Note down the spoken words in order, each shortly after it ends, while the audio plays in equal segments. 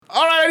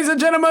Alright, ladies and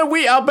gentlemen,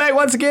 we are back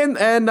once again,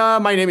 and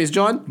my name is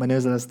John. My name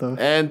is Lester.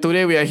 And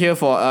today we are here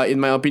for, in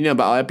my opinion,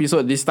 about our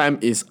episode. This time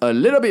is a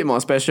little bit more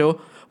special.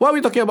 What are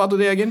we talking about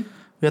today again?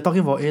 We are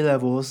talking about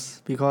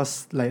A-levels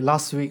because like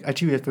last week,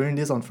 actually we are filming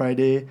this on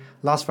Friday.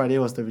 Last Friday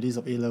was the release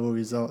of A-level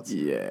results.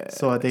 Yeah.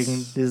 So I think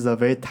this is a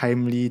very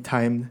timely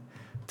time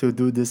to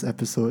do this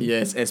episode.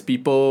 Yes, as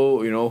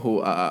people,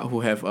 who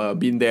have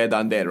been there,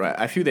 done that, right?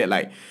 I feel that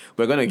like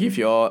we're gonna give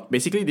you all,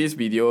 basically this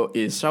video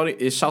is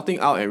shouting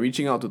out and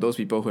reaching out to those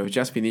people who have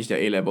just finished their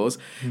A-levels,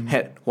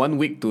 had 1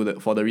 week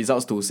for the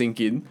results to sink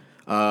in.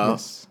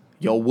 Yes.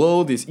 Your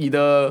world is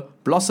either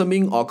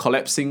blossoming or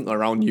collapsing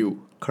around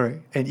you.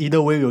 Correct. And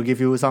either way, we'll give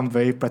you some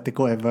very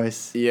practical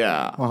advice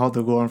Yeah. on how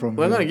to go on from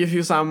We're here. gonna give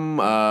you some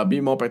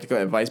bit more practical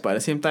advice, but at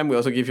the same time, we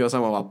also give you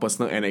some of our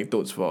personal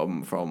anecdotes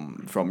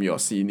from your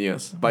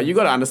seniors. But you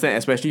gotta understand,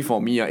 especially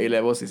for me,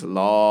 A-levels is a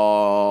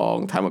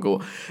long time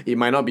ago. It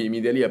might not be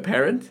immediately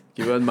apparent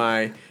given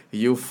my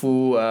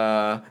youthful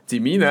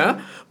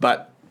demeanor,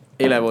 but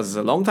A-levels is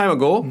a long time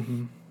ago,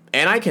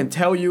 and I can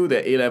tell you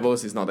that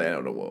A-levels is not the end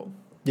of the world.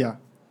 Yeah.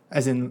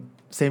 As in,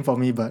 same for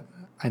me, but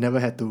I never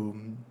had to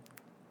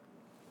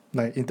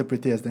like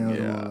interpret it as the end of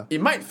the world.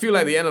 It might feel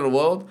like the end of the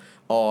world,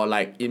 or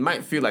like it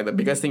might feel like the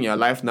biggest thing in your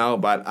life now,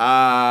 but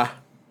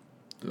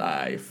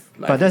life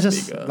But that's is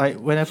just bigger. like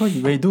when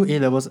you do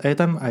A-levels, every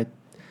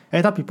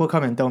time people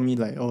come and tell me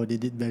like, oh, they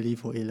did badly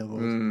for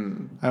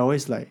A-levels, I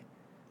always like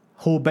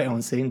hold back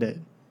on saying that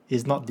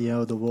it's not the end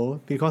of the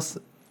world because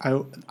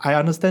I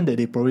understand that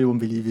they probably won't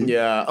believe it.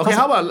 Yeah. Okay.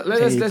 How about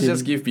let's 18.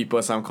 just give people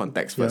some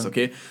context first. Yeah.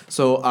 Okay.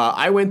 So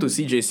I went to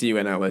CJC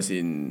when I was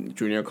in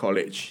junior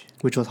college,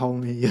 Which was how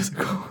many years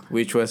ago?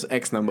 which was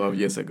X number of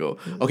years ago.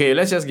 Okay.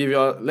 Let's just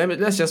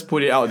let's just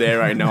put it out there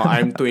right now.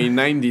 I'm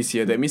 29 this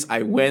year. That means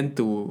I went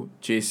to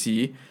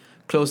JC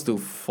close to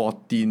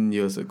 14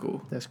 years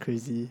ago. That's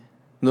crazy.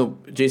 No,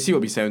 JC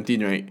will be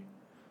 17, right?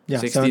 Yeah,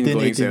 16 17,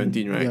 going 18,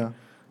 17, right? Yeah,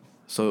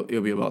 So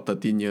it'll be about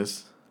 13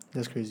 years.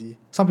 that's crazy.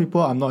 Some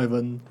people are not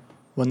even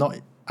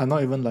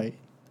like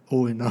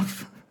old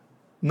enough.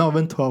 Not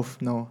even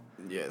 12 now.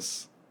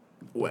 Yes.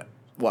 Well.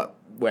 What?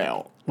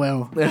 Well.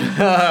 Well,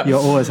 you're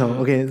old as hell.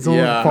 Okay, so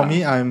Yeah. for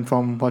me, I'm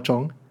from Hwa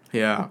Chong.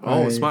 Yeah.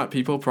 Oh, smart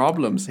people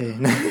problems. Hey.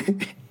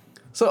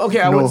 So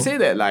okay, I No. would say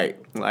that like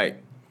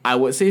I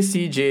would say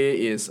CJ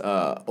is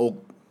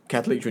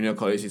Catholic Junior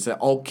College. It's an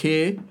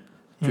okay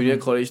junior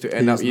college to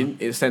end It up is, in.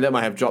 Its standard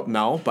might have dropped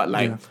now, but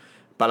like. Yeah.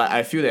 But like,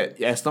 I feel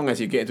that as long as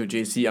you get into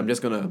JC, I'm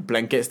just gonna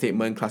blanket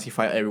statement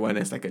classify everyone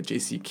as like a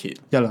JC kid,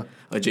 Yeah lah.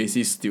 a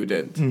JC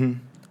student. I mean,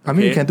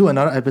 Okay. you can do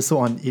another episode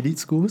on elite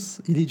schools,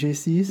 elite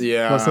JCs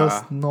Yeah. versus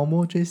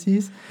normal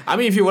JCs. I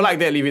mean, if you would like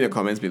that, leave in the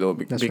comments below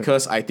That's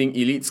because I think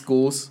elite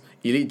schools,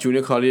 elite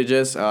junior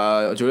colleges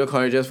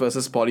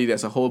versus poly,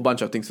 there's a whole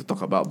bunch of things to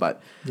talk about,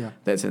 but Yeah.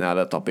 that's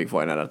another topic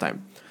for another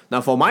time. Now,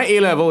 for my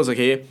A-levels,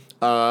 okay,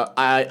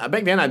 I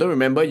back then I don't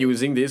remember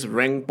using this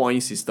rank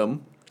point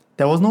system.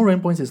 There was no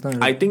rank point system.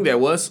 I think there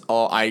was,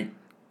 or I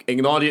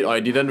ignored it, or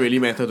it didn't really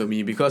matter to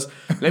me because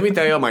let me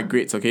tell you my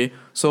grades, okay?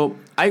 So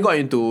I got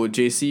into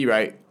JC,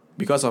 right,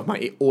 because of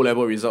my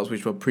O-level results,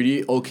 which were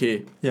pretty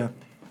okay. Yeah.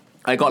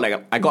 I got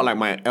like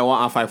my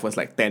L1 R5 was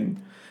like 10,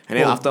 and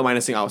then Oh. after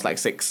minusing I was like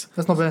 6.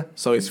 That's not bad.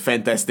 So it's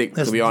fantastic,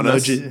 That's to be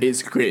honest. legit.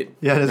 It's great.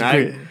 Yeah, that's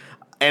great.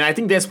 And I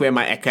think that's where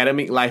my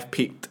academic life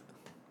peaked.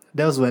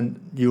 That was when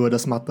you were the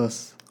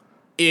smartest.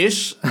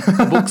 Ish,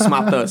 book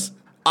smartest.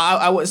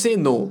 I would say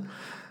no.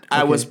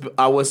 I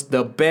was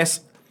the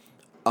best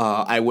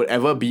I would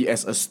ever be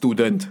as a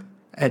student.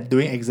 At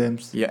doing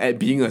exams. Yeah, at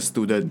being a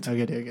student. I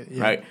get it.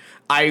 Yeah. Right.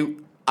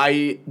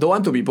 I don't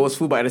want to be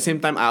boastful, but at the same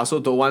time I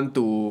also don't want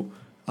to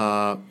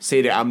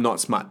say that I'm not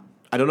smart.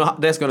 I don't know how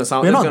that's gonna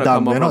sound. We're That's not gonna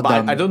dumb, come off we're wrong, not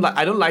but dumb.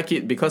 I don't like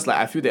it because like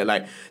I feel that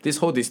like this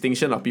whole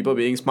distinction of people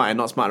being smart and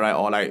not smart, right?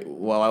 Or like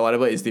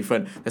whatever is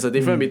different. There's a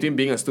difference between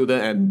being a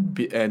student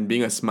and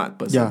being a smart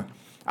person. Yeah.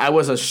 I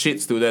was a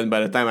shit student by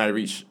the time I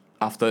reached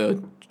after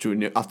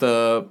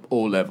O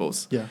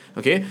levels. Yeah.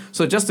 Okay.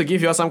 So just to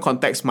give you all some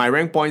context, my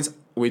rank points.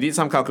 We did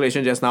some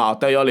calculation just now. I'll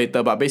tell you all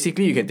later. But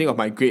basically, you can think of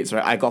my grades,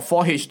 right? I got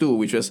 4H2,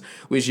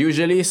 which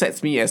usually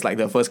sets me as like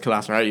the first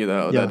class, right?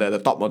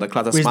 The top of the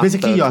class, the Which smarter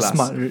basically you're class,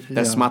 smart, the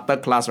yeah. smarter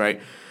class, right?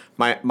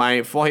 My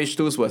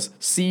 4H2s was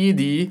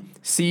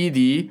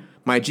CD.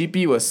 My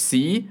GP was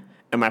C,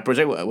 and my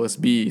project work was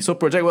B. So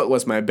project work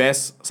was my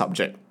best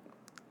subject.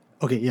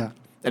 Okay, yeah.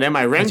 And then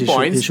my rank It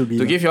points, should be,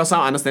 to yeah. give you all some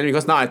understanding,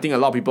 because now I think a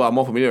lot of people are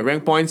more familiar with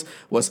rank points,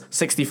 was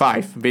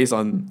 65 based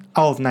on...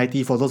 Out of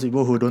 90, for those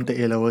people who don't take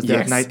A-levels, there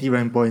are Yes. 90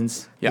 rank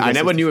points. Yeah, You I get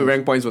never knew 65.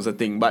 rank points was a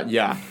thing, but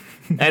yeah.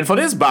 And for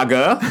this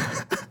bugger,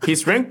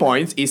 his rank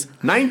points is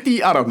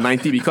 90 out of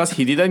 90 because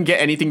he didn't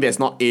get anything that's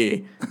not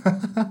A.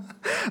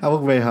 I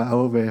work very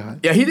hard.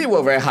 Yeah, he did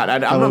work very hard. I'm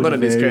not worked going to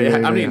very, discredit.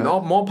 very, I mean, very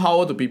hard. more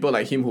power to people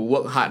like him who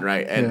work hard,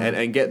 right, Yeah.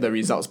 and get the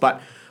results.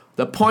 But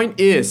the point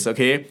is,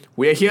 okay,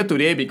 we're here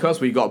today because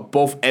we got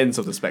both ends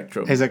of the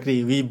spectrum.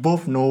 Exactly. We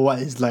both know what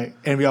it's like,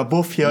 and we are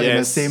both here in the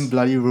Yes. same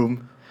bloody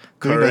room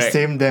doing the Correct.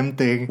 same damn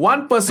thing.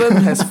 One person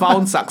has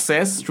found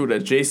success through the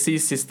JC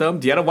system.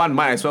 The other one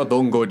might as well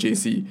don't go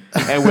JC.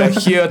 And we're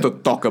here to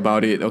talk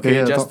about it, okay?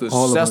 Yeah, just talk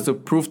all just about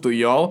to prove to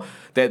y'all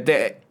that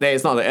there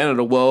is not the end of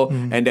the world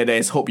and that there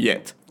is hope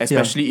yet.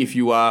 Especially if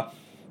you are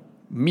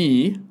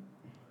me,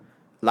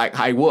 like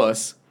I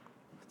was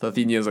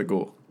 13 years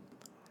ago.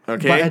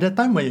 Okay? But at the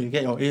time when you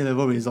get your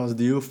A-level results,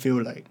 do you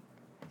feel like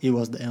it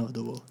was the end of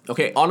the world?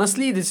 Okay,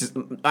 honestly, this is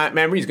my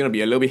memory is gonna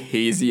be a little bit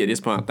hazy at this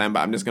point of time,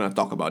 but I'm just gonna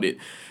talk about it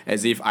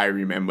as if I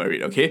remember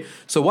it. Okay,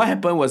 so what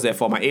happened was that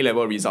for my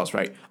A-level results,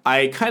 right,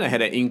 I kind of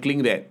had an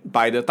inkling that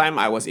by the time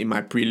I was in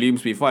my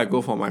prelims, before I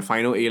go for my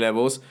final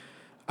A-levels,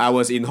 I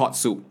was in hot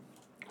soup.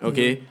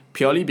 Okay,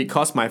 purely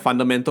because my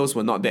fundamentals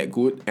were not that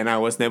good, and I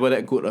was never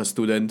that good a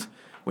student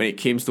when it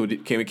came to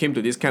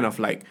this kind of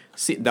like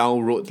sit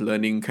down rote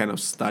learning kind of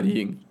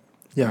studying.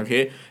 Yeah.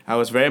 Okay. I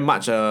was very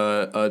much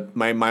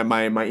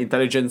my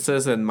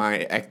intelligences and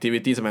my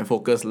activities and my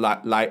focus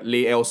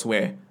lay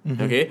elsewhere.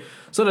 Okay.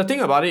 So the thing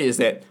about it is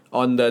that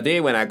on the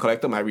day when I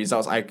collected my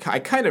results, I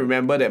kind of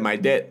remember that my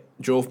dad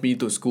drove me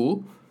to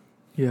school,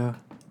 Yeah.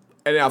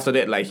 and then after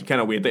that, like he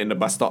kind of waited in the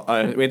bus stop,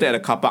 waited at the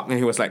car park, and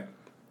he was like,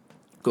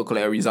 "Go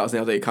collect your results."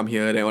 Then after you come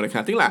here, then all that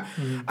kind of thing lah.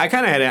 I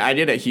kind of had an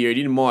idea that he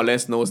already more or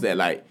less knows that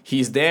like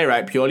he's there,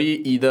 right,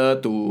 purely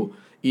either to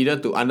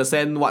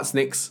understand what's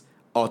next,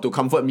 or to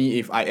comfort me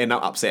if I end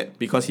up upset,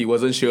 because he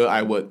wasn't sure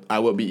I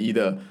would be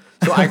either.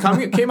 So I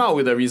came out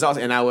with the results,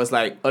 and I was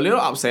like a little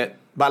upset,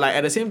 but like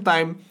at the same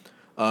time,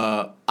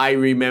 I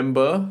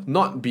remember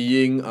not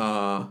being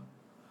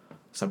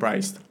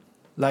surprised.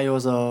 Like it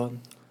was a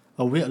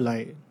weird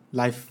like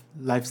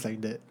life's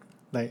like that.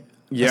 Like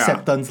Yeah.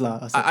 acceptance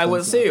lah. I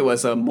would say it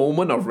was a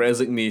moment of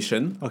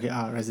resignation, Okay,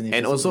 resignation.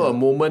 and also a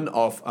moment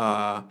of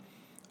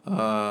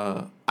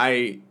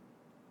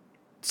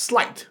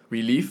slight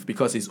relief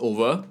because it's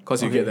over,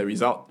 because you get the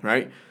result,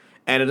 right?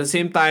 And at the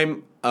same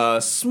time, a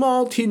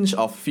small tinge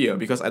of fear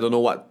because I don't know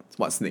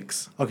what's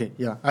next. Okay,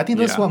 yeah. I think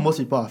that's Yeah. what most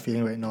people are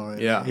feeling right now, right?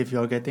 Yeah. If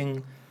you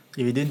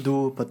didn't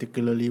do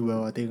particularly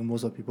well, I think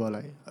most of people are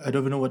like, I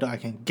don't even know whether I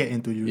can get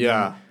into uni.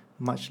 Yeah.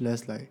 Much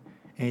less like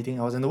anything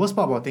else. And the worst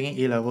part about taking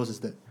A-levels is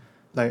that,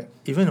 like,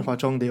 even in Hwa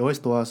Chong, they always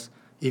told us,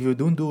 if you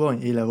don't do well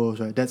in A-levels,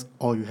 right, that's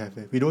all you have.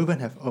 We don't even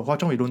have, Hwa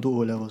Chong, we don't do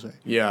O-levels, right?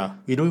 Yeah.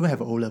 We don't even have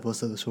an O-level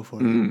cert to show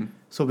for it.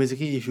 So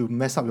basically, if you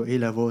mess up your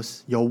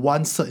A-levels, your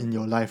one cert in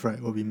your life,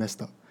 right, will be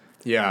messed up.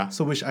 Yeah.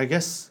 So which I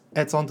guess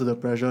adds on to the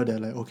pressure that,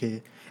 like,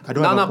 okay, I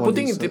don't Now, have a poly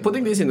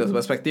putting cert. this into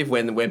perspective,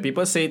 when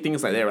people say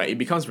things like that, right, it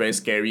becomes very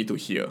scary to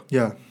hear,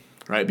 Yeah.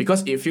 right?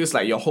 Because it feels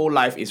like your whole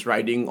life is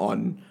riding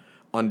on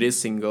this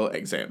single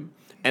exam.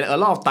 And a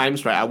lot of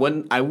times, right,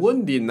 I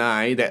won't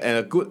deny that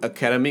a good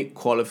academic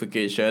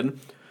qualification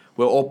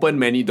will open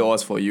many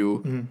doors for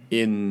you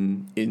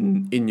in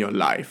your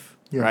life,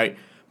 Yeah. right?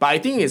 But I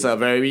think it's a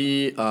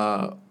very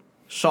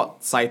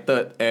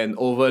short-sighted and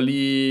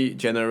overly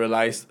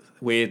generalized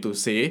way to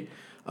say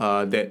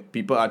that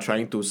people are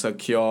trying to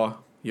secure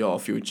your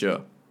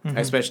future.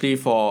 Especially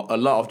for a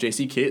lot of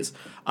JC kids.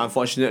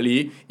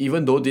 Unfortunately,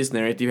 even though this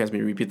narrative has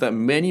been repeated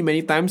many,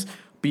 many times,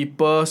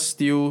 people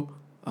still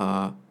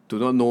do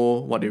not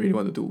know what they really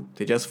want to do.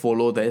 They just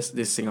follow this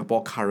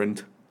Singapore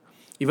current.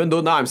 Even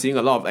though now I'm seeing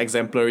a lot of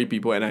exemplary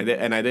people, and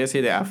I dare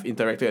say that I've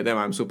interacted with them,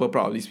 I'm super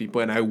proud of these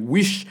people, and I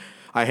wish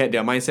I had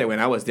their mindset when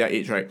I was their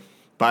age, right?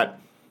 But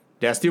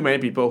there are still many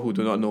people who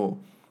do not know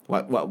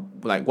what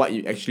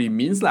it actually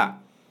means lah.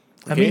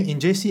 I mean, in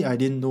JC, I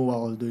didn't know what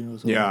I was doing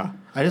also. Yeah.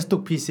 I just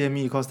took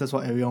PCME because that's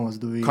what everyone was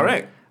doing.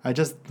 Correct. I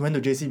just went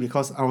to JC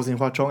because I was in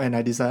Hwa Chong and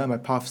I decided my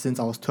path since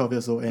I was 12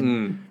 years old.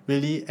 And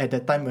really, at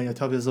that time when you're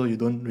 12 years old, you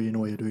don't really know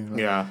what you're doing. Right?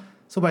 Yeah.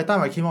 So by the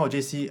time I came out of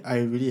JC, I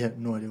really had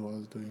no idea what I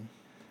was doing.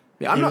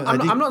 Yeah,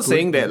 I'm not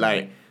saying that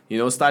like, you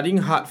know, studying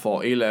hard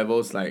for A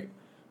levels like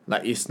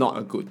it's not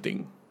a good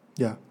thing.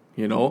 Yeah.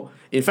 You know?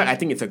 In fact, I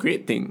think it's a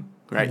great thing,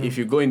 right? If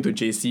you go into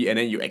JC and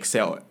then you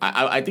excel.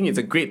 I think it's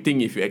a great thing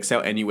if you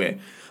excel anywhere.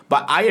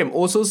 But I am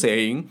also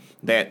saying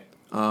that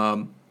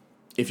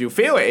if you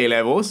fail at A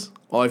levels,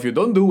 or if you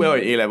don't do well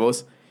at A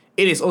levels,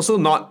 it is also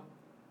not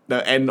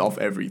the end of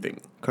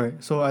everything.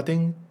 Correct. So I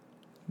think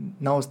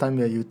now it's time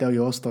that you tell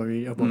your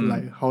story about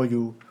like how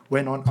you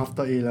went on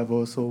after A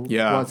level. So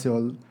what's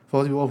your,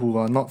 for people who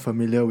are not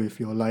familiar with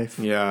your life?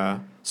 Yeah.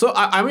 So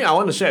I mean I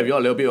want to share with you a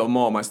little bit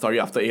more of my story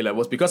after A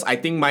levels, because I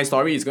think my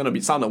story is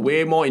gonna sound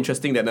way more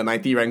interesting than the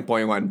 90 rank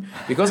point one.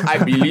 Because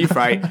I believe,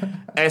 right,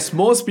 as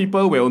most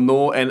people will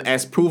know, and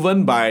as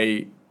proven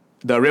by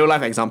the real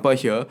life example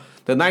here,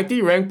 the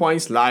 90 rank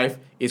points life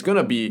is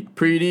gonna be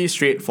pretty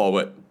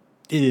straightforward.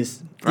 It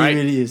is. Right? It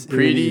really is. It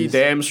Pretty really is.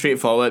 damn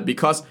straightforward,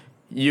 because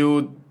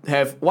you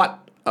have what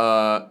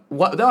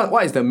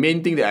is the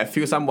main thing that I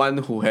feel someone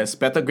who has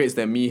better grades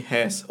than me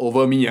has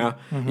over me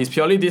is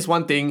purely this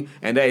one thing,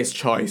 and that is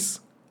choice.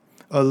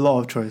 A lot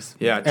of choice.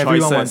 Yeah,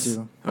 Everyone choices.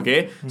 wants you.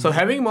 Okay? So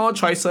having more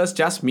choices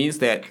just means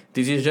that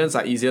decisions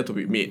are easier to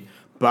be made.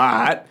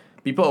 But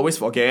people always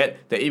forget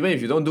that even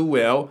if you don't do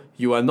well,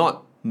 you are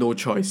not no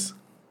choice.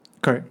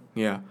 Correct.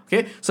 Yeah.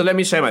 Okay. So let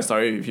me share my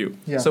story with you.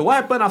 Yeah. So what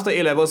happened after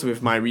A levels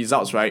with my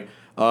results, right?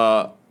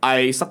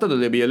 I started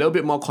to be a little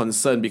bit more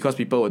concerned because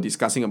people were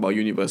discussing about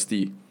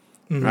university,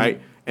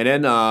 right? And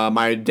then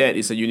my dad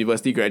is a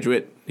university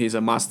graduate. He's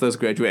a master's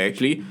graduate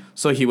actually.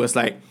 So he was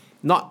like,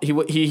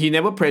 he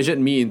never pressured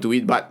me into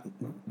it, but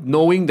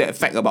knowing that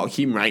fact about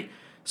him, right,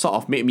 sort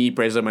of made me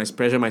pressure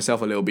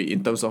myself a little bit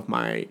in terms of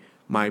my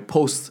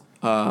post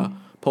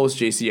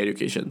JC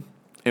education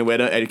and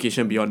whether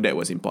education beyond that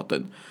was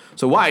important.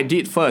 So what I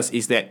did first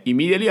is that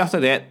immediately after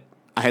that,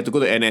 I had to go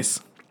to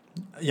NS.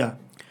 Yeah.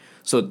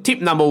 So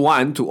tip number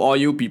 1 to all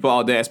you people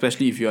out there,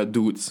 especially if you are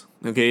dudes,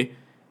 okay,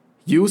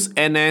 use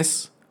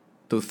NS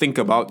to think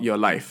about your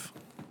life.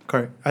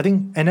 Correct. I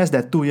think NS,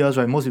 that 2 years,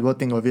 right, most people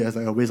think of it as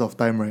like a waste of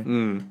time, right?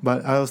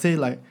 But I'll say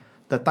like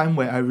the time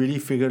where I really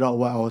figured out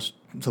what I was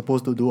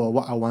supposed to do or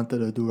what I wanted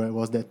to do, right,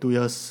 was that 2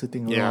 years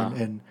sitting around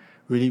and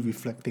really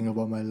reflecting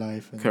about my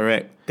life. And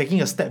correct.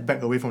 Taking a step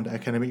back away from the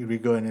academic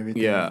rigor and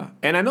everything. Yeah.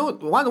 And I know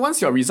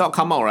once your result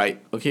come out,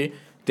 right, okay,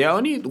 there are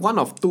only one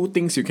of two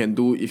things you can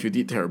do if you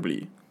did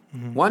terribly.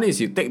 One is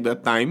you take the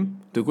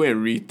time to go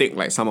and retake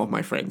like some of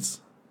my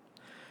friends.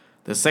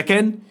 The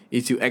second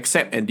is you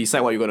accept and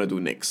decide what you're going to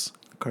do next.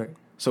 Correct.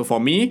 So for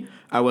me,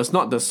 I was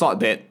not the sort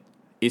that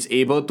is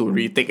able to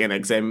retake an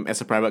exam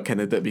as a private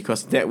candidate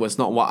because that was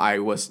not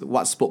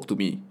what spoke to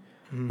me.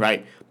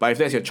 Right? But if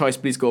that's your choice,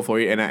 please go for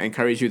it, and I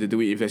encourage you to do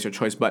it if that's your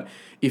choice. But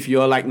if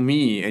you're like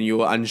me and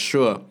you are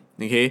unsure,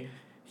 okay,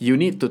 you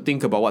need to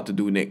think about what to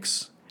do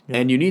next. Yeah.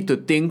 And you need to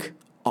think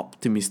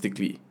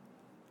optimistically.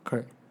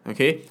 Correct.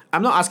 Okay?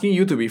 I'm not asking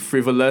you to be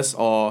frivolous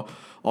or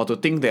to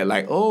think that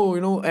like, oh, you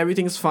know,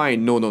 everything's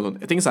fine. No.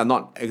 Things are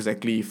not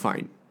exactly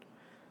fine.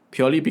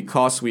 Purely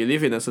because we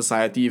live in a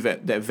society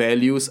that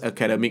values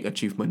academic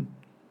achievement.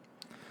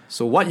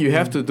 So what you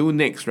have to do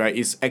next, right,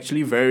 is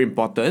actually very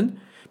important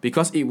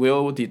because it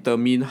will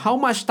determine how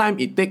much time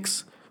it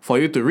takes for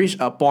you to reach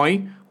a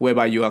point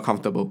whereby you are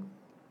comfortable.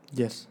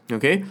 Yes.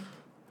 Okay?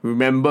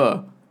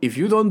 Remember, if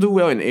you don't do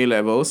well in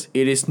A-levels,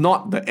 it is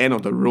not the end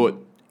of the road.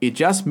 It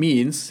just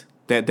means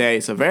that there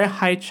is a very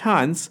high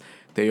chance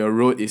that your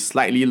road is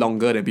slightly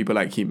longer than people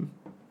like him.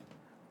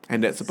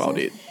 And that's about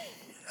it.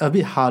 A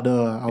bit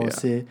harder, I would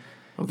say.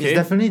 Okay. It's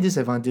definitely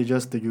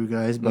disadvantageous to you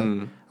guys, but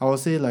I would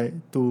say like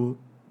to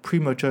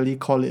prematurely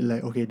call it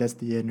like, okay, that's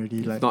the end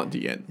already. Like, it's not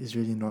the end. It's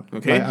really not.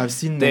 Okay. Like, I've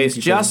seen there is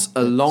just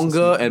a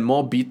longer and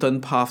more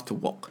beaten path to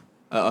walk.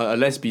 A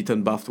less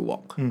beaten path to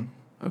walk.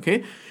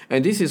 Okay?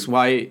 And this is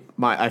why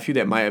I feel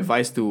that my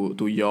advice to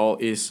y'all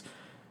is,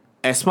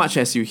 as much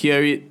as you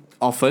hear it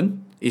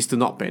often, is to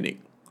not panic.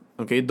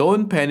 Okay?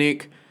 Don't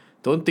panic.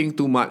 Don't think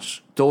too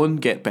much. Don't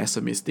get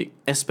pessimistic.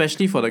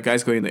 Especially for the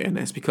guys going to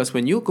NS. Because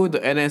when you go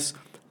to NS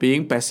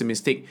being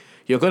pessimistic,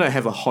 you're going to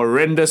have a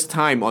horrendous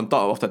time on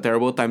top of the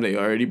terrible time that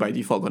you're already by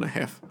default going to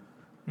have.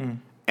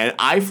 And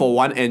I, for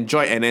one,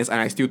 enjoy NS and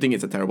I still think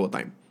it's a terrible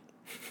time.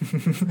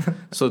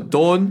 So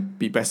don't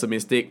be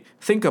pessimistic.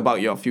 Think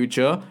about your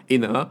future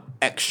in a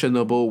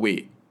actionable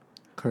way.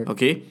 Correct.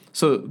 Okay?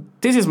 So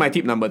this is my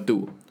tip number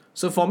 2.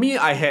 So for me,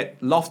 I had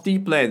lofty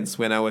plans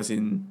when I was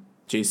in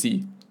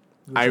JC.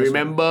 I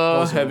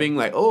remember having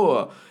like,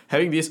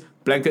 having this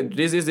blanket,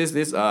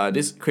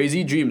 this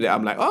crazy dream that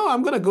I'm like,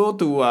 I'm gonna go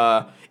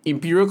to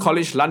Imperial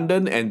College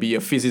London and be a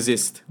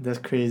physicist. That's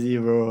crazy,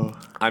 bro.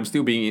 I'm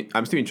still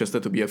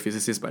interested to be a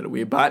physicist, by the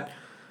way, but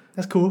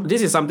that's cool.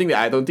 This is something that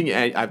I don't think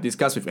I've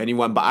discussed with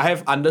anyone, but I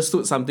have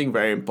understood something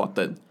very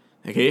important.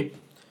 Okay?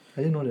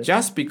 I didn't know that.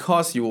 Just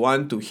because you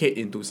want to head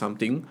into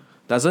something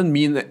doesn't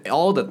mean that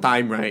all the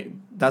time, right?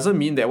 Doesn't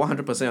mean that 100%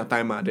 of the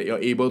time that you're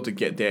able to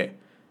get there.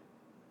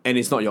 And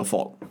it's not your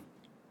fault.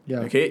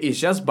 Yeah. Okay? It's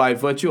just by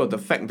virtue of the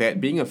fact that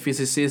being a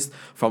physicist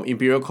from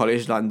Imperial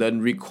College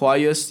London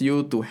requires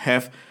you to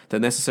have the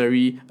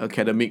necessary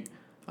academic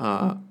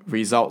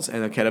results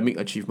and academic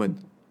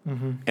achievement.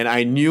 And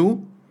I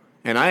knew,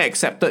 and I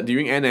accepted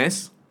during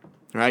NS,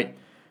 right,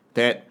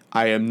 that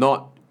I am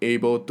not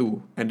able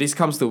to. And this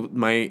comes to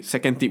my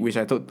second tip, which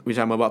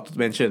I'm about to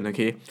mention,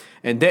 okay?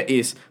 And that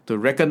is to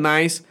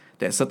recognize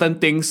that certain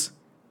things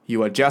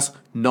you are just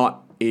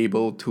not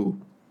able to.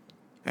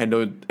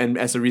 And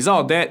as a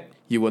result of that,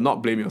 you will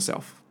not blame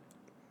yourself.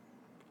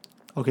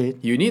 Okay.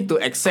 You need to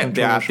accept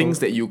there are things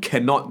that you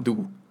cannot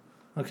do.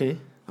 Okay.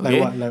 Okay?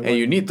 Like what? And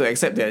you need to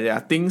accept that there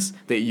are things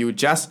that you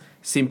just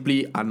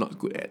simply are not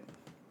good at.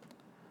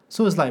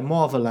 So it's like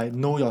more of a like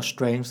know your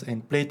strengths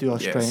and play to your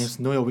strengths,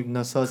 know your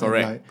weaknesses.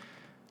 Correct. And like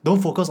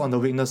don't focus on the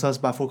weaknesses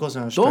but focus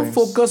on your Don't strengths.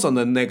 focus on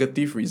the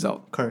negative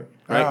result. Correct.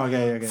 Right?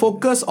 Okay.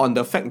 Focus on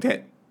the fact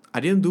that I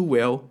didn't do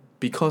well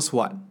because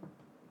what?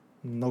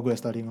 Not good at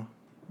studying.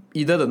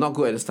 Either the not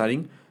good at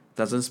studying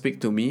doesn't speak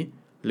to me,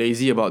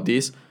 lazy about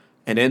this,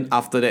 and then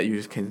after that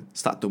you can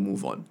start to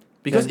move on.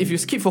 Because if you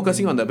keep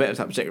focusing on the bad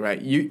subject,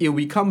 right, it'll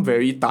become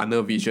very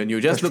tunnel vision.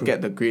 You just look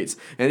at the grades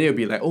and then you'll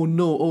be like, oh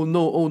no.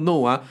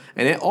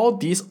 And then all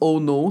these oh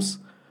no's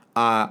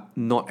are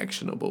not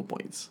actionable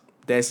points.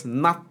 There's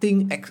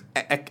nothing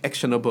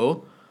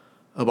actionable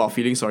about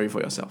feeling sorry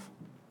for yourself.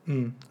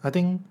 I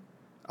think,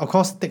 of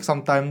course, take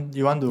some time.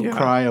 You want to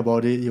cry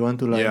about it. You want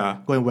to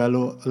go and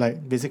wallow,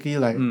 basically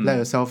let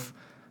yourself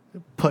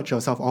purge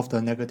yourself off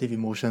the negative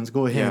emotions,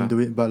 go ahead Yeah. and do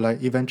it. But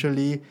like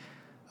eventually,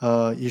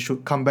 you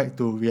should come back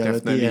to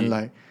reality Definitely. and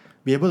like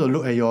be able to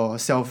look at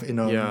yourself in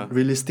a Yeah.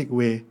 realistic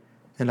way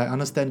and like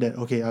understand that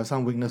okay, I have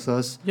some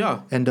weaknesses.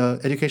 Yeah. And the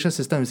education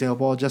system in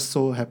Singapore just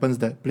so happens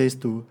that plays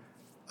to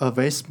a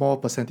very small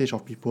percentage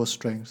of people's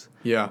strengths.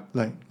 Yeah.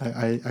 Like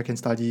I can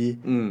study,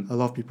 a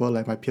lot of people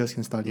like my peers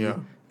can study, Yeah.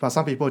 but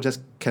some people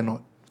just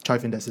cannot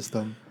thrive in that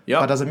system.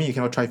 Yup. But doesn't mean you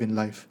cannot thrive in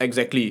life.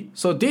 Exactly.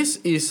 So this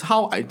is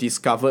how I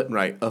discovered,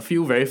 right, a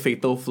few very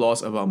fatal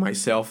flaws about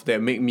myself that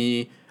make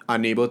me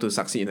unable to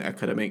succeed in an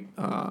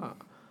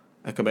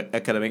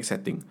academic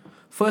setting.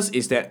 First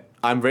is that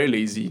I'm very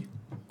lazy.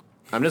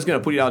 I'm just gonna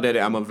put it out there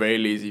that I'm a very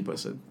lazy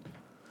person.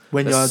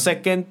 When The you're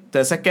second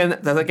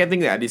thing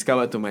that I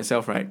discovered to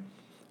myself, right,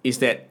 is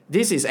that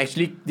this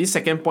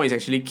second point is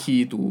actually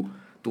key to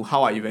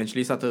how I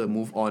eventually started to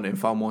move on and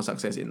found more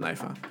success in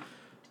life.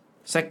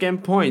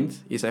 Second point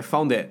is I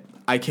found that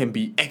I can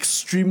be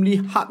extremely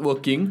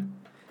hardworking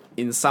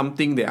in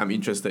something that I'm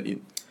interested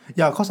in.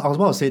 yeah, cause I was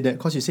about to say that,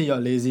 cause you say you're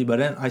lazy, but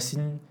then I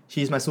seen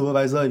he's my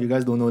supervisor. If you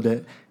guys don't know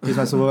that, he's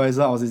my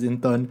supervisor. I was his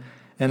intern,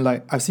 and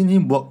like I've seen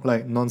him work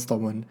like non-stop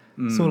one.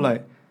 So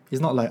like it's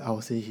not like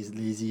I'll say he's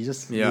lazy. He's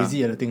just Yeah.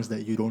 lazy at the things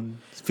that you don't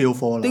feel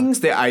for. lah. Things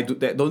that I do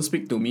that don't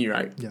speak to me,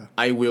 right? Yeah.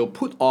 I will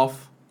put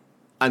off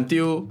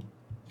until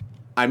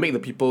I make the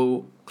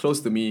people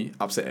close to me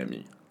upset at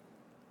me.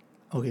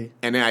 Okay.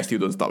 And then I still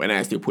don't stop, and then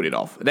I still put it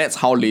off. That's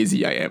how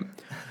lazy I am.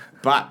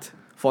 But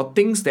for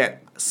things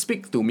that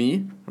speak to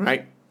me,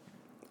 right,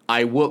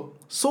 I work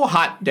so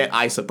hard that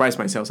I surprise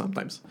myself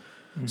sometimes.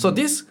 So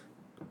this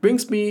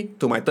brings me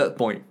to my third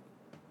point,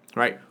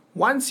 right?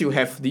 Once you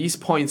have these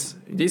points,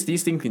 these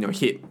things in your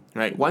head,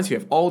 right? Once you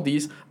have all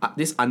these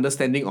this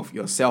understanding of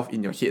yourself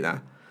in your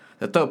head,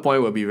 the third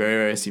point will be very,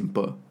 very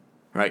simple,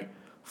 right?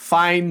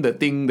 Find the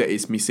thing that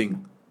is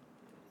missing.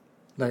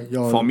 Like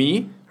your For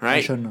me, right?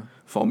 passion, lah.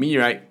 For me,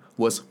 right,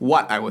 was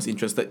what I was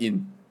interested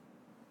in,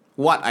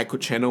 what I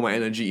could channel my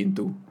energy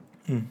into,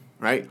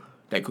 right?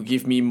 That could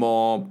give me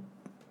more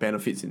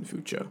benefits in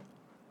future.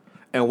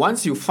 And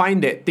once you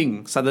find that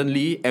thing,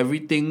 suddenly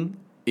everything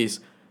it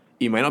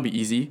might not be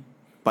easy,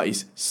 but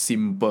it's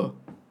simple.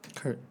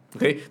 Correct.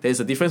 Okay,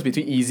 there's a difference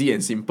between easy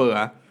and simple.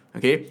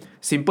 Okay,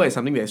 simple is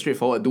something that's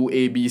straightforward. Do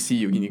A, B, C,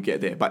 you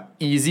get there. But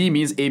easy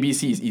means A, B,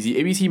 C is easy.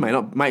 A, B, C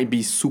might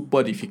be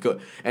super difficult,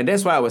 and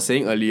that's why I was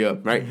saying earlier,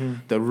 right?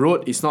 The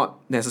road is not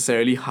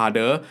necessarily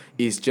harder;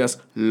 it's just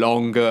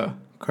longer.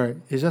 Correct.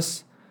 It's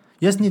just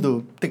you just need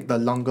to take the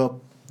longer,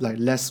 like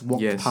less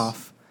walked Yes.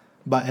 path.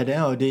 But at the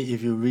end of the day,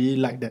 if you really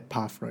like that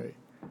path, right,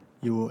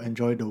 you will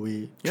enjoy the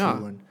way Yeah.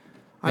 through one.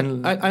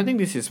 I think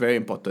this is very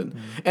important,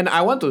 and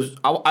I want to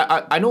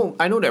I know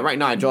that right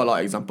now I draw a lot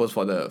of examples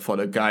for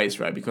the guys,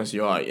 right, because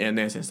you are in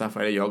NS and stuff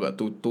like that. You all got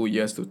two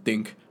years to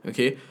think.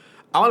 Okay,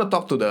 I want to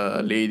talk to the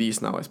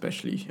ladies now,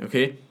 especially.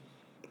 Okay,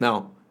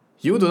 now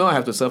you do not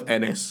have to serve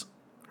NS,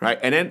 right?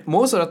 And then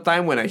most of the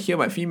time when I hear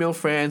my female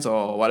friends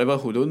or whatever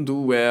who don't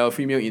do well,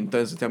 female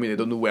interns tell me they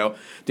don't do well,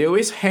 they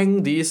always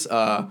hang these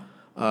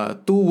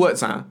two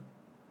words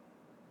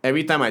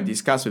every time I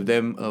discuss with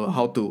them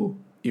how to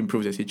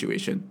improve the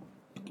situation.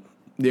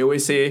 They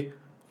always say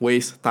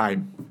waste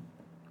time.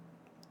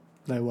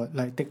 Like what?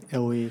 Like take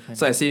away kind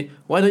So I say,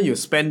 why don't you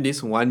spend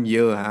this 1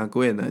 year,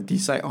 go and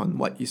decide on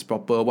what is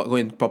proper, go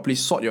and properly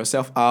sort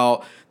yourself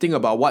out, think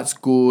about what's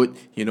good,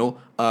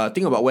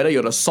 think about whether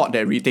you're the sort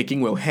that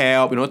retaking will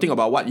help, think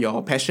about what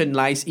your passion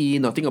lies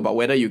in, or think about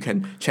whether you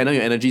can channel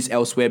your energies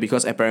elsewhere,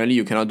 because apparently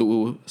you cannot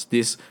do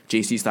this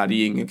JC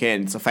studying, okay,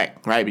 and it's a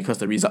fact, right, because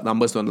the result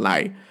numbers don't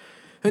lie.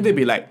 And they'd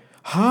be like,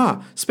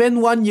 spend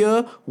 1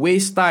 year,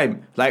 waste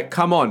time. Like,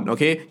 come on,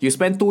 okay? You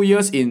spend 2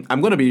 years in, I'm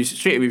going to be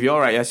straight with you all,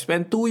 right? You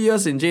spend 2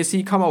 years in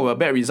JC, come out with a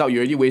bad result, you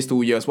already waste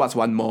 2 years. What's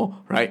one more,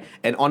 right?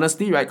 And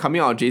honestly, right,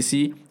 coming out of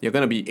JC, you're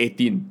going to be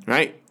 18,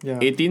 right? Yeah.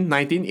 18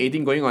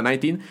 going on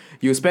 19.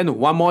 You spend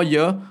 1 more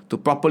year to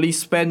properly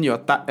spend your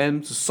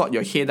time to sort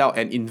your head out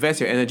and invest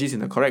your energies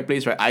in the correct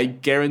place, right? I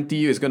guarantee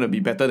you it's going to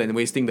be better than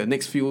wasting the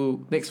next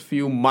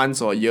few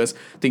months or years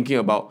thinking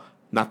about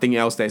nothing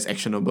else that is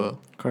actionable.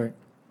 Correct.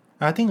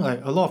 I think like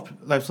a lot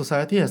of like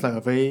society has like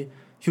a very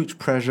huge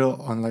pressure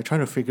on like trying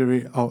to figure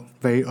it out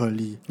very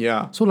early.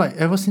 Yeah. So like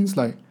ever since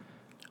like,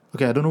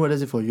 okay, I don't know whether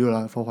it's for you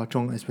for Hwa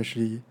Chong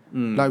especially.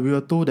 Like we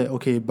were told that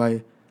okay,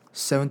 by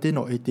 17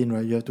 or 18,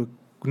 right, you have to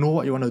know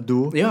what you want to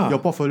do. Yeah. Your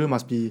portfolio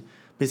must be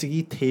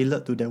basically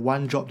tailored to that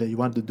one job that you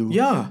want to do.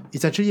 Yeah.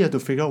 Essentially, you have to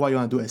figure out what you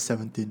want to do at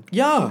 17.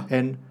 Yeah.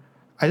 And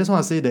I just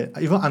want to say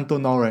that even until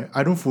now, right,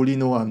 I don't fully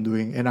know what I'm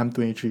doing, and I'm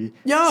 23.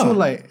 Yeah. So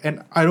like,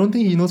 and I don't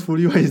think he knows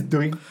fully what he's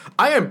doing.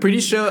 I am pretty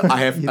sure I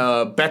have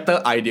a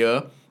better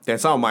idea than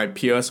some of my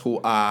peers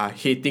who are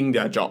hating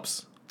their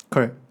jobs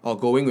Correct. or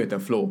going with the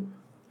flow.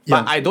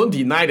 Yeah. But I don't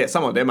deny that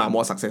some of them are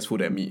more successful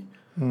than me.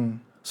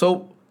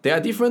 So there are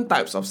different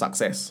types of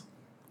success,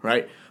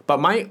 right? But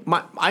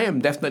I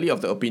am definitely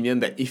of the opinion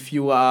that if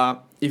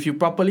you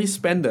properly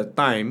spend the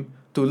time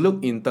to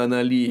look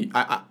internally,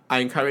 I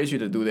encourage you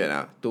to do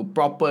that, to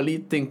properly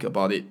think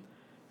about it,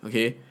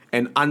 okay?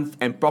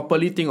 and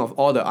properly think of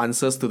all the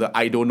answers to the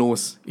I don't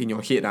knows in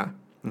your head.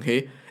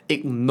 Okay?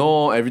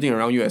 Ignore everything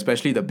around you,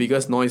 especially the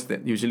biggest noise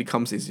that usually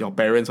comes is your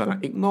parents.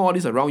 Ignore all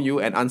this around you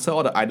and answer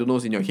all the I don't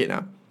knows in your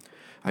head.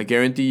 I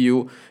guarantee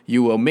you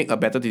will make a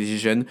better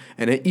decision.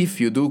 And then if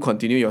you do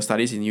continue your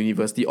studies in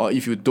university, or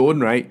if you don't,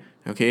 right,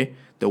 okay,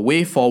 the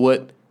way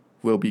forward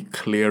will be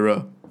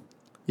clearer.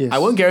 Yes. I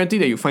won't guarantee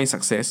that you find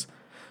success,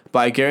 but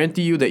I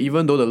guarantee you that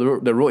even though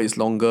the road is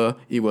longer,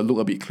 it will look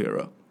a bit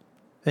clearer.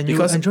 And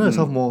you enjoy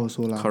yourself more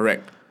also.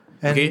 Correct.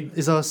 And okay.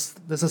 There's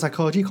a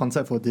psychology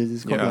concept for this.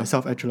 It's called like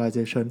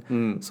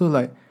self-actualization. So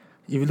like,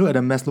 if you look at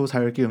the Maslow's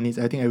hierarchy of needs,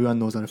 I think everyone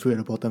knows that I feel at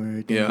the bottom and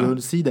everything. Yeah. You'll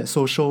see that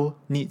social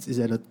needs is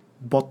at the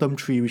bottom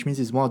 3, which means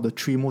it's one of the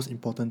 3 most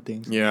important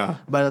things. Yeah.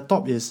 But at the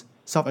top is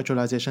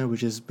self-actualization,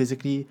 which is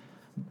basically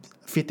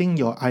fitting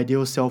your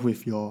ideal self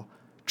with your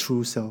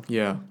true self.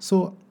 Yeah.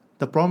 So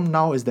the problem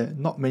now is that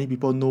not many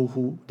people know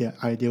who their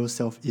ideal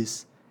self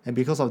is. And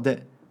because of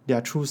that,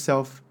 their true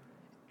self,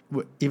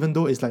 even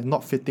though it's like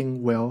not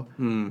fitting well,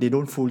 they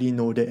don't fully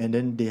know that, and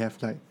then they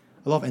have like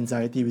a lot of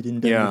anxiety within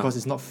them because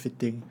it's not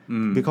fitting,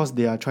 because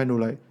they are trying to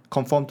like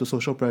conform to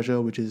social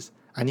pressure, which is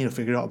I need to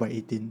figure it out by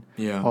 18.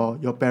 Yeah. Or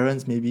your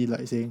parents maybe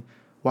like saying,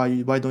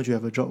 why don't you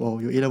have a job,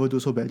 or your A-level do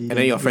so badly, and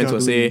then your friends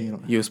will say,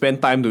 you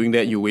spend time doing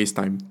that, you waste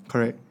time.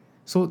 Correct.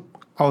 So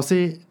I'll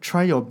say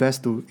try your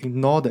best to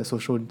ignore that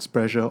social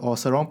pressure, or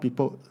surround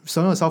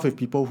yourself with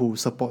people who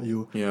support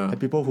you, and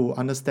people who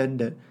understand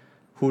that,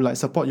 who like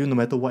support you no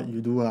matter what you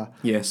do,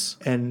 yes,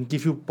 and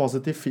give you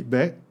positive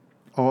feedback,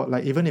 or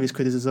like even if it's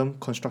criticism,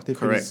 constructive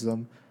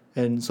criticism,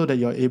 and so that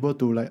you're able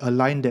to like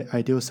align that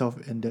ideal self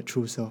and that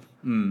true self.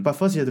 But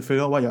first you have to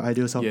figure out what your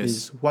ideal self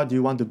is. What do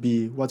you want to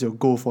be? What's your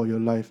goal for your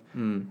life?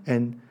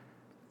 And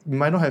you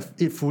might not have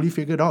it fully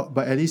figured out,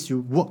 but at least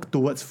you work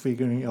towards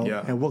figuring it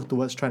out and work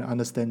towards trying to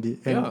understand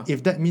it. And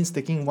if that means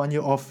taking 1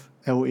 year off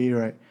LA,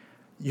 right,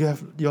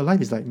 your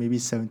life is like maybe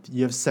 70.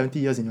 You have 70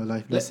 years in your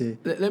life. Let's say.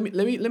 Let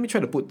me try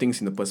to put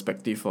things in the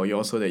perspective for you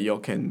all, so that you all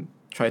can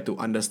try to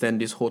understand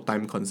this whole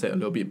time concept a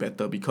little bit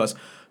better, because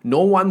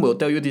no one will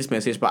tell you this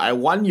message, but I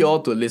want you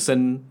all to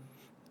listen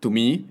to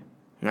me,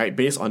 right,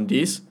 based on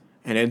this,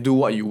 and then do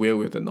what you will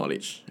with the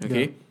knowledge.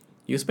 Okay,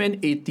 you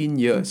spend 18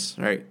 years,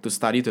 right, to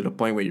study to the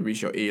point where you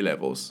reach your A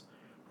levels,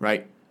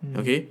 right?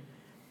 Okay,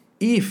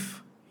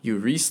 if you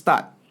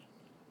restart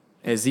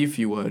as if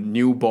you were a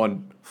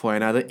newborn for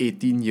another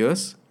 18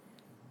 years,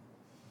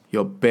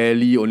 you're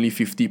barely only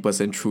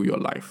 50% through your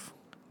life.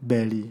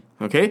 Barely.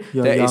 Okay?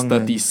 That is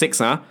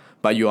 36,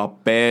 but you are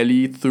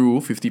barely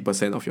through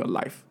 50% of your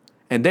life.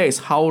 And that is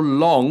how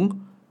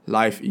long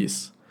life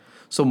is.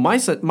 So my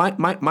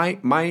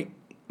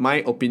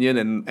opinion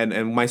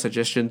and my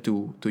suggestion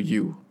to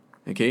you,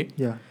 okay,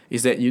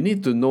 is that you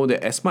need to know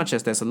that as much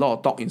as there's a lot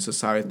of talk in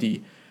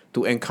society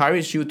to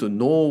encourage you to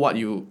know what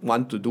you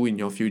want to do in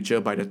your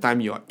future by the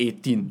time you are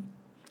 18,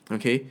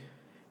 okay,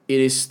 it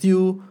is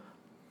still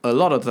a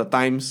lot of the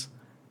times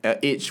an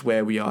age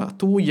where we are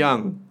too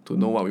young to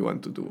know what we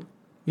want to do.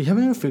 We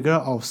haven't even figured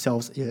out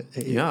ourselves yet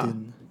at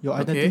 18. Your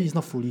identity is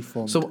not fully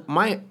formed.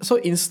 So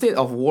instead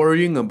of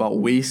worrying about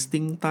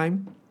wasting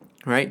time,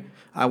 right,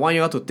 I want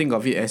you all to think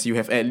of it as you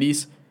have at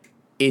least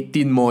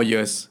 18 more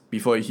years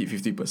before you hit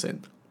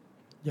 50%.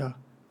 Yeah.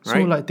 So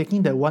like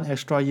taking that 1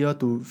 extra year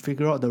to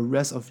figure out the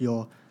rest of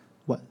your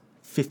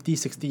 50,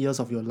 60 years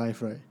of your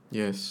life, right?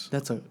 Yes.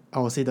 I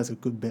would say that's a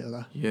good bet.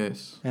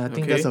 Yes. And I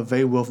think that's a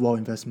very worthwhile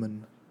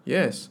investment.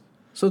 Yes.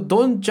 So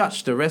don't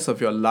judge the rest of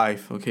your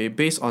life, okay,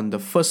 based on the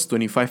first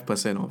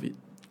 25% of it.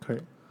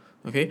 Correct.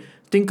 Okay?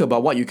 Think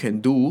about what you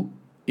can do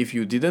if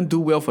you didn't do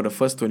well for the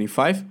first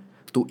 25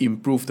 to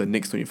improve the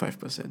next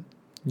 25%.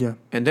 Yeah.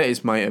 And that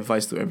is my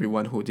advice to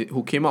everyone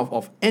who came out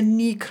of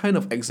any kind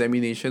of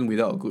examination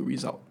without a good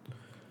result.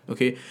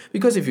 Okay?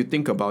 Because if you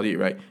think about it,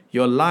 right,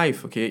 your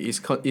life, okay,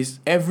 is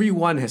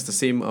everyone has the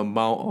same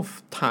amount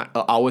of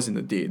hours in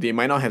a day. They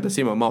might not have the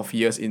same amount of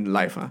years in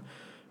life,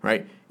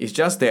 right? It's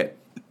just that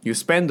you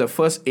spend the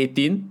first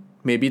 18,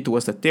 maybe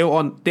towards the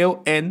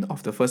tail end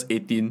of the first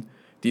 18,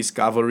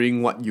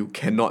 discovering what you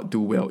cannot do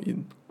well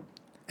in.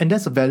 And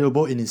that's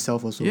valuable in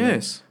itself also.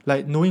 Yes. Right?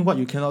 Like knowing what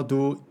you cannot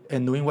do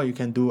and knowing what you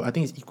can do, I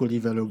think it's equally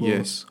valuable.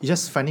 Yes. It's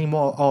just finding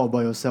more out about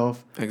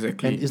yourself.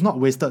 Exactly. And it's not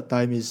wasted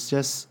time. It's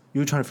just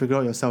you trying to figure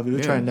out yourself.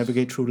 You try and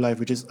navigate through life,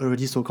 which is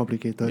already so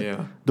complicated.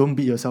 Yeah. Don't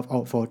beat yourself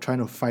out for trying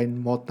to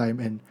find more time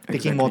and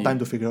taking more time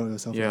to figure out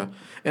yourself. Yeah.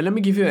 And let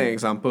me give you an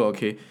example,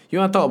 okay? You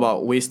want to talk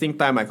about wasting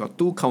time, I got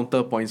 2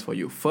 counterpoints for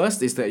you.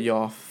 First is that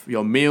your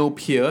male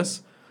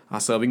peers are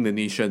serving the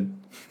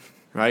nation,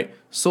 right?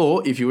 So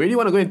if you really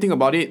want to go and think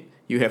about it,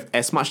 you have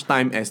as much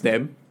time as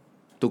them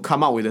to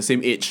come out with the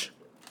same age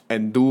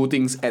and do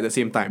things at the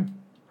same time.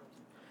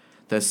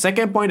 The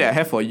second point that I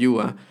have for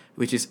you,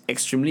 which is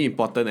extremely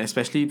important,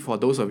 especially for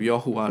those of you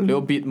who are a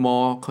little bit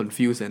more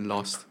confused and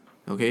lost,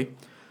 okay?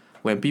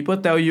 When people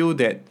tell you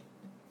that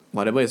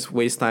whatever is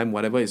waste time,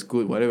 whatever is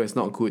good, whatever is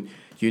not good,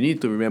 you need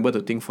to remember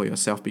to think for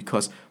yourself,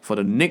 because for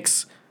the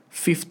next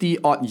 50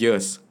 odd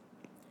years,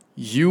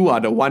 you are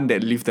the one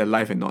that live their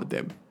life and not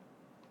them.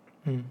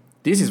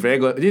 This is very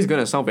good. This is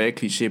gonna sound very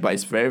cliche, but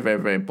it's very, very,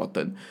 very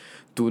important.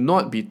 Do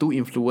not be too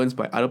influenced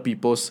by other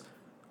people's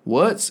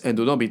words, and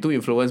do not be too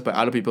influenced by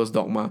other people's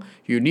dogma.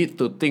 You need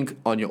to think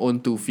on your own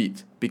 2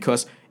 feet,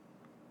 because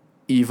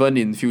even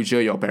in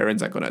future your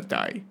parents are gonna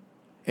die.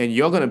 And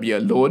you're gonna be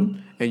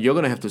alone, and you're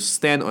gonna have to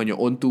stand on your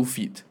own 2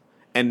 feet.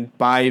 And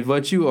by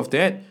virtue of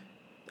that,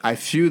 I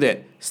feel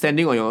that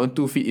standing on your own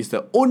 2 feet is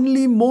the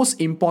only most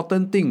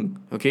important thing,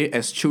 okay,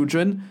 as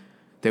children,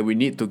 that we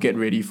need to get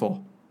ready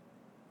for.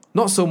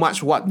 Not so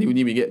much what we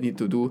need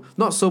to do,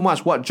 not so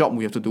much what job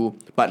we have to do,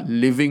 but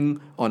living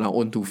on our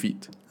own 2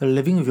 feet.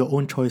 Living with your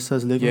own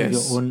choices, living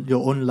with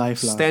your own life.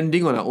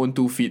 Standing on our own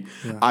 2 feet.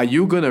 Yeah. Are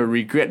you going to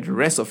regret the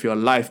rest of your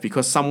life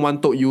because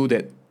someone told you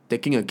that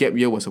taking a gap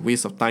year was a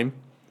waste of time?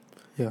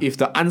 Yeah. If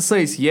the answer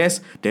is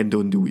yes, then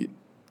don't do it.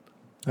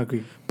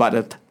 Agree.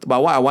 But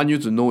what I want you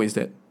to know is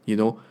that,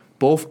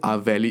 both are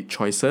valid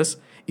choices.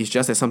 It's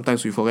just that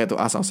sometimes we forget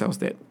to ask ourselves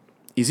that,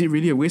 is it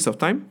really a waste of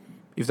time?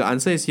 If the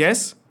answer is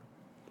yes,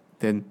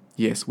 then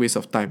yes, waste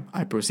of time.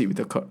 I proceed with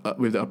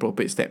the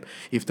appropriate step.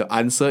 If the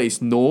answer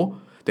is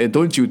no, then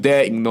don't you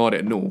dare ignore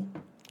that no,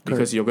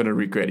 because you're going to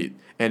regret it.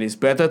 And it's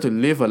better to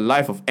live a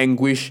life of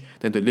anguish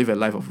than to live a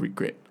life of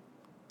regret.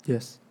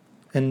 Yes.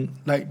 And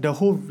like the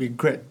whole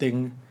regret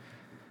thing,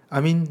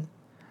 I mean,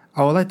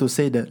 I would like to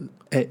say that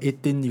at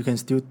 18, you can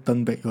still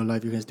turn back your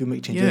life. You can still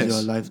make changes in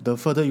your life. The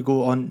further you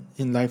go on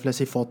in life, let's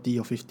say 40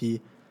 or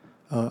 50,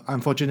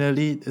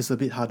 unfortunately, it's a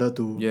bit harder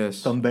to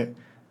turn back.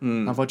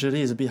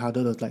 Unfortunately, it's a bit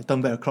harder to like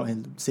turn back a clock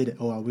and say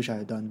that, I wish I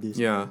had done this.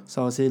 Yeah.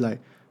 So I'll say like,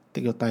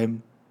 take your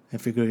time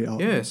and figure it out.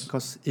 Yes.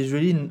 Because it's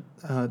really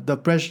the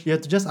pressure. You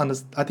have to just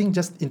understand. I think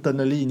just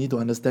internally you need to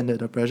understand that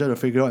the pressure to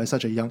figure out at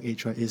such a young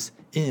age, right, is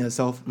in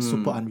itself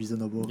super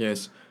unreasonable.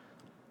 Yes.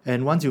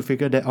 And once you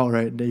figure that out,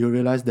 right, then you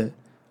realize that,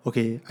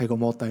 okay, I got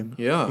more time.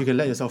 Yeah. You can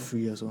let yourself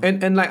free as well.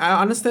 And like I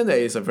understand that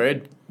it's a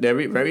very,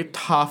 very, very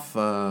tough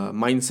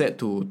mindset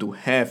to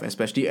have,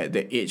 especially at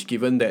that age,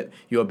 given that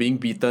you are being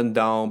beaten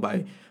down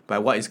by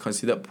what is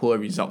considered poor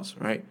results,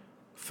 right?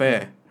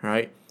 Fair,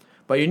 right?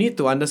 But you need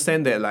to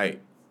understand that,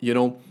 like,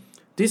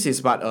 this is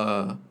but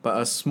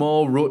a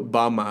small road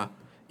bump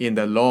in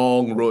the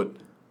long road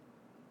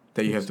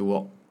that you have to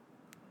walk.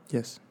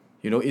 Yes.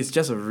 It's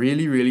just a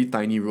really, really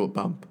tiny road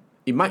bump.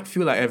 It might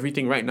feel like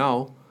everything right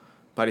now,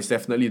 but it's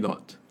definitely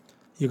not.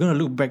 You're gonna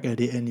look back at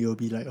it and you'll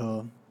be like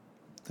a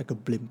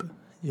blimp.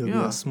 You'll be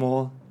a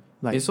small,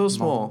 like it's so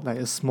small, like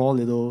a small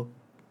little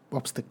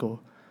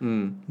obstacle.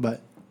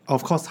 But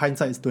of course,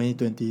 hindsight is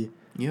 20/20.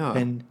 Yeah.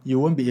 And you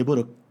won't be able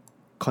to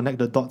connect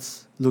the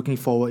dots looking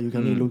forward. You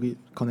can only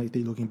connect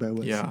it looking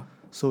backwards. Yeah.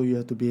 So you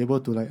have to be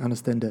able to like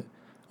understand that,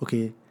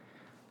 okay,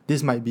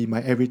 this might be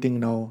my everything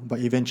now,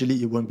 but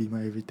eventually it won't be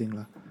my everything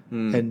lah.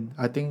 And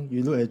I think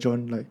you look at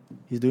John, like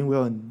he's doing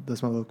well in the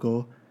Smart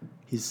Local.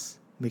 He's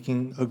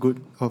making a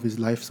good of his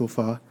life so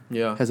far.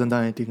 Yeah. Hasn't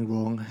done anything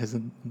wrong.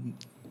 Hasn't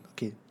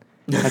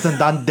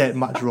done that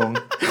much wrong.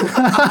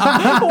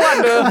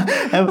 What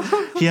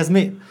the? He has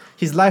made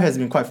his life has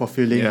been quite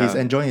fulfilling. Yeah. He's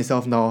enjoying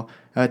himself now.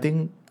 I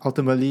think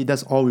ultimately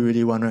that's all we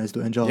really want, right, is to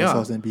enjoy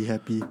ourselves and be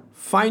happy.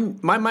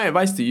 My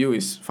advice to you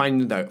is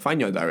find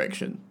your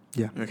direction.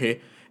 Yeah.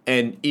 Okay.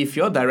 And if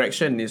your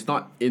direction is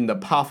not in the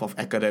path of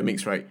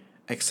academics, right,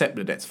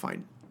 accept that's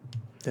fine.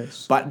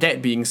 Yes. But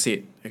that being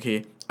said,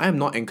 okay, I am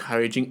not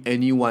encouraging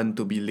anyone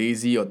to be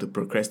lazy or to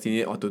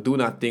procrastinate or to do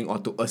nothing or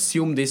to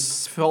assume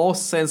this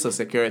false sense of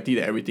security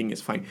that everything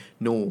is fine.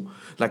 No.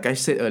 Like I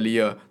said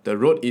earlier, the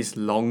road is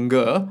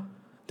longer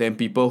than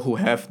people who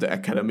have the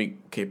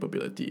academic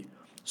capability.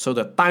 So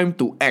the time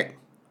to act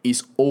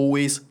is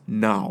always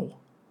now.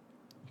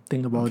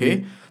 Think about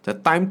it. The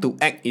time to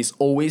act is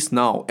always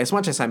now. As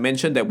much as I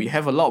mentioned that we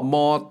have a lot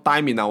more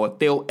time in our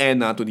tail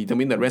end to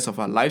determine the rest of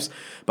our lives,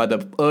 but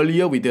the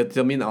earlier we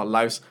determine our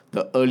lives,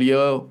 the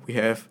earlier we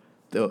have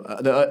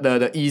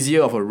the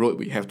easier of a road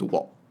we have to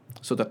walk.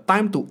 So the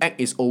time to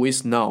act is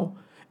always now.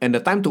 And the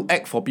time to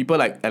act for people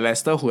like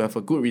Alastair who have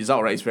a good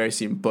result, right, is very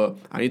simple.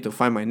 I need to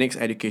find my next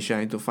education. I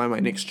need to find my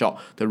next job.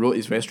 The road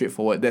is very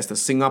straightforward. That's the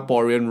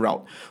Singaporean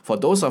route. For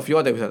those of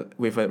you that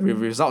with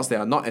results that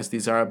are not as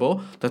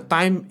desirable, the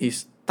time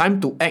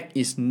to act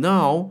is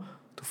now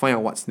to find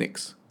out what's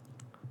next.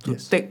 To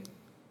take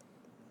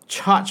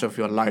charge of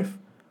your life,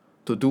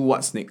 to do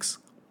what's next.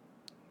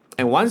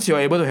 And once you're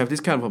able to have this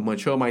kind of a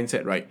mature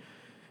mindset, right,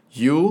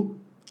 you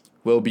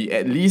will be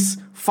at least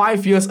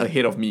 5 years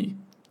ahead of me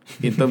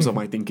in terms of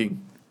my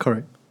thinking.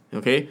 Correct.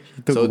 Okay?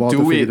 So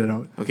do it.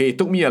 Okay, it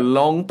took me a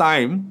long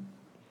time,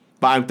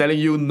 but I'm telling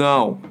you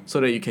now so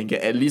that you can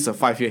get at least a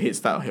 5-year head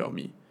start ahead of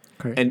me.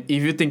 Correct. And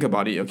if you think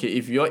about it, okay,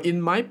 if you're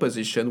in my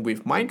position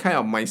with my kind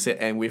of mindset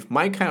and with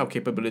my kind of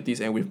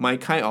capabilities and with my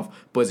kind of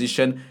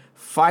position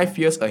 5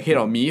 years ahead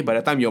of me, by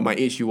the time you're my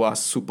age, you are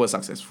super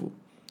successful.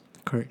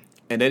 Correct.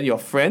 And then your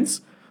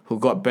friends who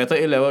got better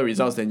A-level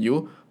results than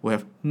you will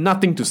have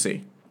nothing to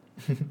say.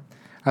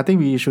 I think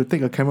we should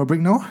take a camera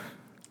break now.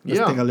 Let's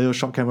Yeah. take a little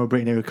short camera break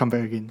and then we'll come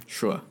back again.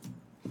 Sure.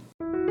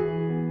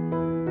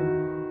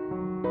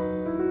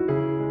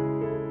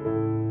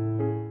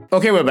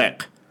 Okay, we're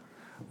back.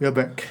 We're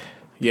back.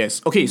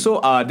 Yes. Okay,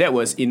 so that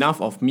was enough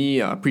of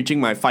me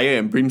preaching my fire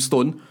and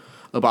brimstone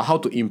about how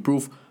to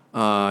improve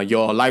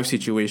your life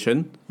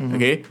situation.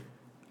 Okay.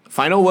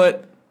 Final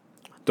word,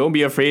 don't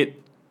be afraid.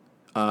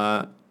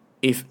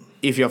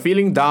 If you're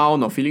feeling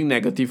down or feeling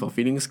negative or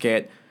feeling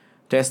scared,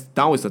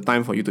 now is the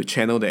time for you to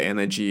channel the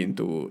energy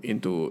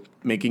into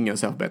making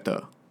yourself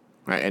better.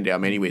 Right? And there are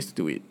many ways to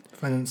do it.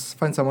 Find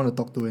someone to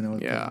talk to and all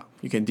that. Yeah.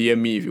 You can DM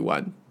me if you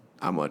want.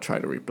 I'm gonna try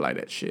to reply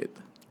that shit.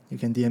 You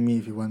can DM me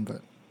if you want,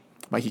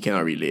 But he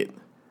cannot relate.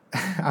 So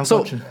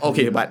unfortunately.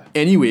 okay, but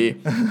anyway,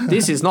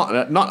 this is not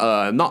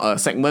a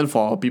segment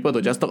for people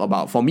to just talk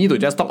about. For me to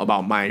just talk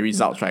about my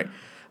results, right?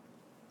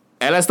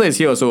 Alastair is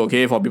here also,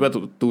 okay, for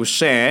people to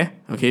share,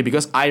 okay,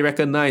 because I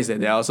recognize that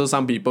there are also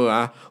some people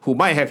who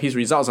might have his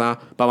results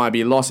but might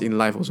be lost in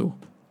life also.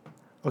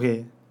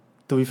 Okay,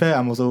 to be fair,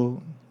 I'm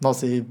also not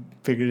saying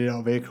figured it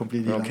out very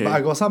completely. Okay. But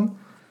I got some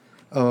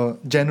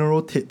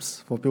general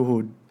tips for people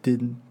who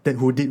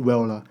did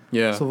well.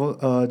 Yeah. So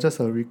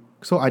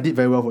so I did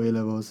very well for A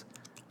levels.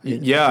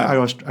 Yeah. I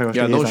was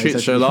Yeah, no shit,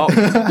 essentially. Sherlock.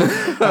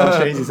 I was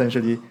Chinese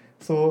essentially.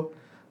 So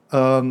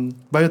but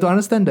you have to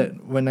understand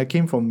that when I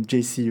came from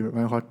JC,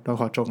 right,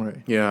 Hwa Chong, right,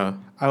 Yeah.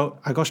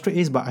 I got straight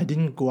A's, but I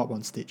didn't go up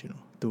on stage,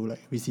 to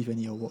like receive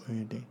any award or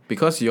anything.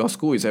 Because your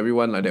school is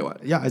everyone like that,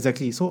 what? Yeah,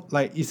 exactly. So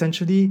like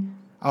essentially,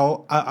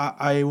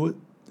 I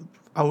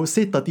would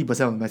say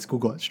 30% of my school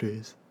got straight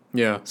A's.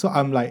 Yeah. So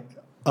I'm like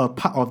a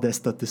part of that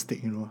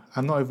statistic,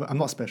 I'm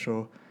not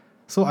special.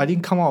 So I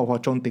didn't come out of Hwa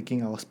Chong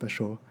thinking I was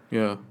special.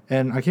 Yeah.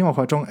 And I came out of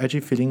Hwa Chong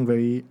actually feeling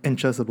very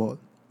anxious about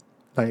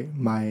like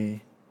my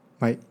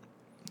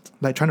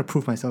like trying to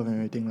prove myself and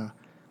everything lah.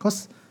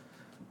 Cause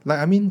like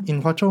I mean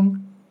in Hwa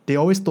Chong, they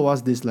always told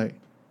us this like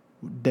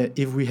that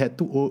if we had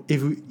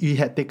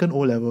taken O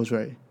levels,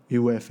 right, we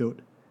would have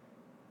failed.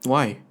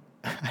 Why?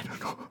 I don't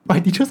know. My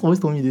teachers always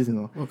told me this,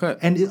 Okay.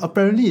 And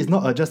apparently it's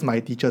not just my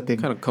teacher thing.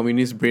 What kind of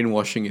communist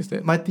brainwashing is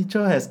that? My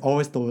teacher has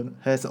always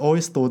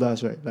told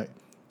us, right, like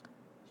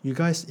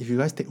if you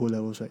guys take O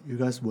levels, right, you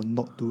guys will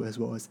not do as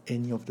well as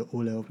any of the O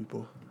level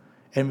people,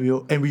 and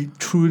we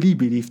truly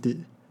believed it.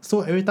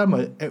 So every time,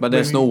 But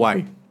there's no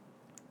why.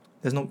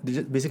 There's no.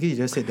 Basically, he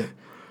just said that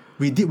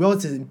we did well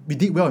in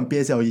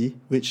PSLE,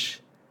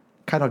 which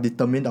kind of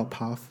determined our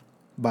path,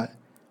 but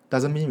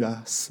doesn't mean we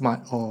are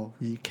smart or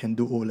we can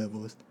do O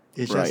levels.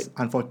 It's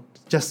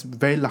just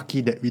very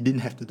lucky that we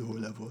didn't have to do O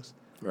levels.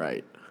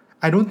 Right.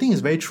 I don't think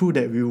it's very true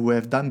that we would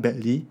have done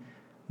badly,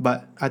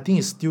 but I think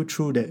it's still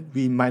true that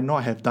we might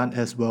not have done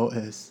as well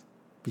as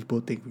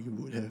people think we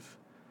would have.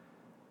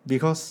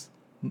 Because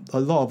a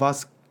lot of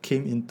us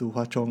came into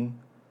Hwa Chong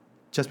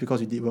just because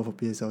we did well for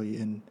PSLE,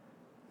 and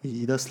we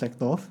either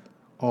slacked off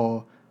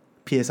or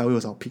PSLE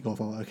was our peak of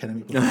our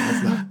academic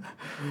performance.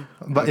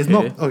 But it's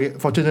not, okay,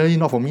 fortunately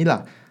not for me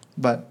lah.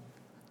 But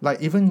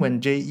like even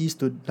when JE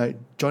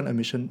joint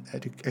admission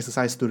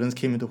exercise students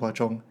came into Hwa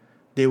Chong,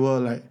 they were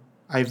like,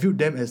 I viewed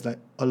them as like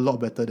a lot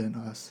better than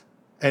us.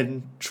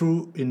 And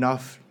true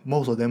enough,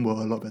 most of them were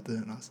a lot better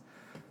than us.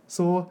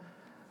 So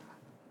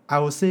I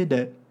would say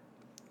that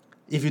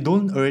if you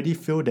don't already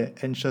feel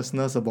that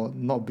anxiousness about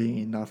not being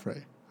enough,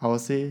 right, I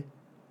would say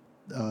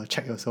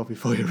check yourself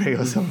before you rank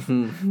yourself.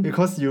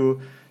 Because you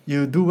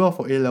do well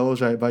for A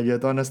levels, right, but you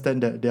have to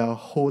understand that there are a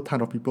whole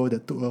ton of people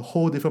that took a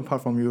whole different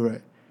path from you,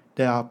 right,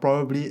 that are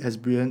probably as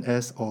brilliant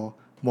as or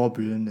more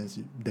brilliant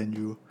than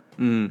you.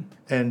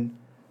 And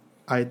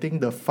I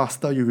think the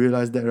faster you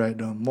realize that, right,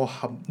 the more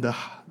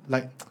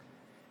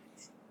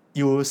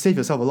you will save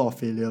yourself a lot of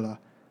failure lah.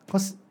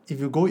 Because if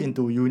you go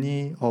into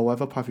uni or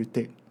whatever path you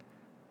take,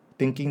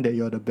 thinking that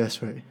you're the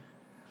best, right,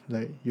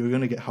 like you're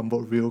gonna get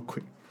humbled real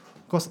quick.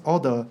 Because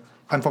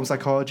I'm from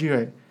psychology,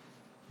 right,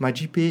 my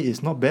GPA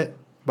is not bad,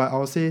 but I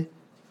would say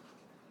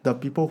the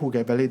people who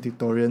get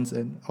valedictorians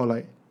or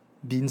like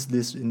dean's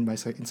list in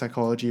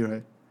psychology,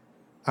 right,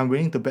 I'm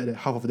willing to bet that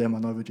half of them are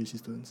not even JC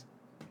students.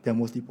 They're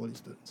mostly poly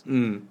students.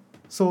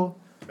 So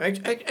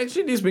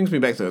actually, this brings me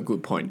back to a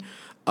good point.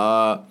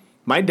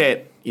 My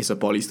dad is a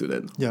poly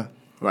student. Yeah.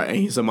 Right, and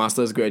he's a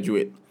master's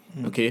graduate.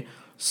 Okay,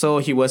 so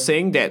he was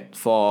saying that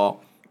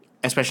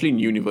especially in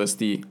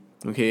university,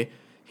 okay,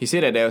 he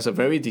said that there was a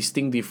very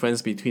distinct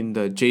difference between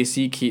the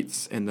JC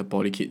kids and the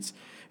poly kids,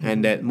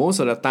 and that most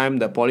of the time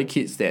the poly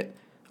kids that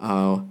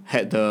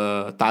had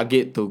the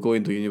target to go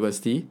into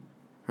university,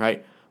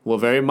 right, were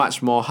very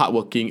much more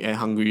hardworking and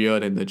hungrier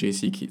than the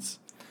JC kids.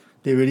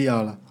 They really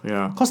are lah.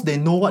 Yeah. Because they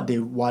know what they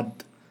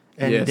want,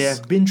 and they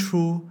have been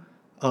through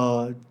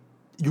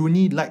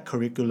uni-like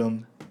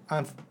curriculum.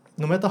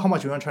 No matter how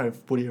much you want to try to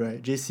put it,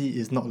 right, JC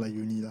is not like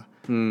uni lah.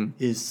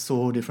 It's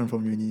so different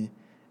from uni.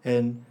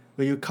 And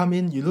when you come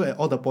in, you look at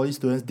all the poly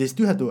students, they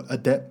still have to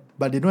adapt,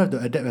 but they don't have to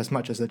adapt as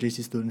much as a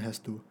JC student has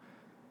to.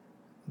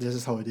 This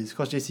is how it is.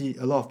 Because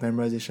JC, a lot of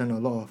memorization, a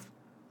lot of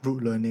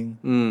rote learning.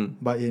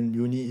 But in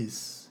uni,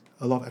 is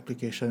a lot of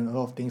application, a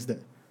lot of things that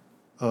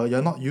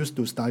you're not used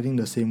to studying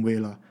the same way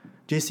lah.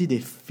 JC, they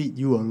feed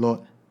you a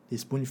lot. They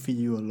spoon feed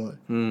you a lot.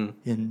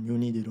 In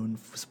uni, they don't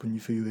spoon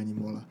feed you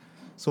anymore lah.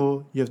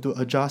 So you have to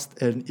adjust,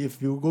 and if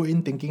you go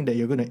in thinking that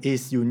you're gonna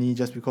ace uni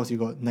just because you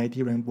got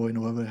 90 rank point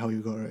or whatever the hell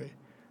you got, right,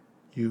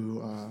 you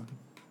are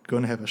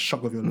gonna have a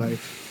shock of your life.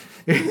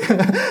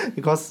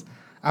 Because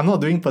I'm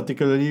not doing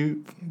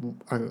particularly,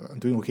 I'm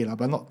doing okay lah,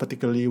 but not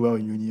particularly well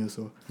in uni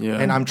also.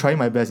 Yeah. And I'm trying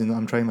my best,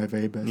 I'm trying my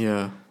very best.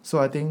 Yeah.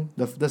 So I think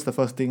that's the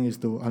first thing, is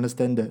to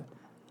understand that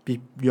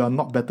you are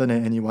not better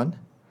than anyone.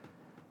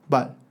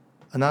 But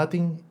another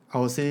thing I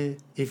would say,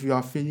 if you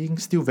are feeling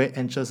still very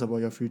anxious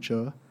about your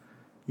future,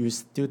 you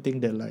still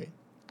think that like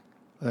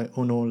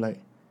oh no,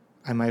 like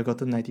I might have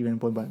gotten 90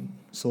 rank point, but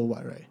so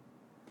what, right?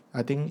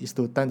 I think it's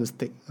time to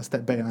take a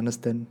step back and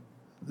understand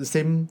the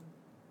same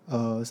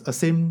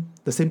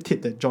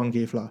tip that John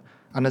gave lah.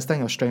 Understand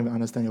your strength and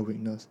understand your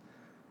weakness.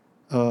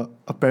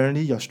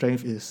 Apparently your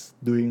strength is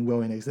doing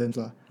well in exams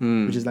lah,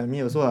 which is like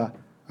me also lah.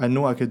 I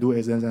know I could do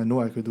exams, I know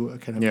I could do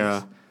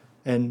academics,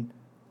 and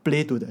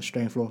play to that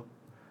strength lor.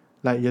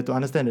 Like you have to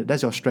understand that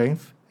that's your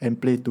strength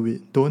and play to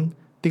it. Don't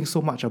think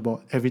so much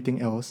about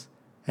everything else,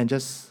 and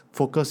just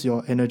focus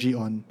your energy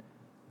on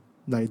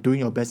like doing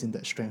your best in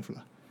that strength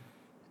lah.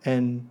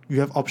 And you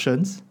have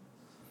options,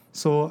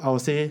 so I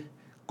would say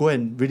go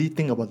and really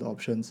think about the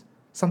options.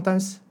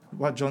 Sometimes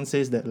what John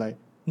says, that like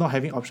not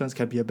having options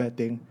can be a bad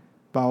thing,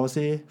 but I would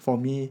say for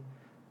me,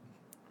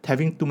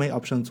 having too many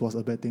options was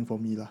a bad thing for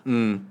me lah.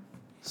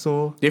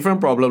 So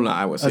different problem lah,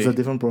 I would say. It's a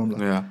different problem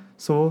lah. Yeah.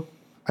 So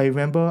I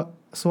remember,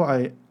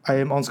 I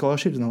am on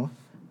scholarships now,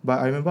 but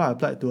I remember I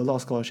applied to a lot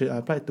of scholarships. I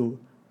applied to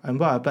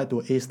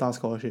A-star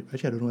scholarship.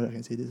 Actually, I don't know whether I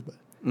can say this, but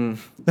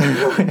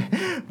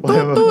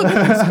whatever.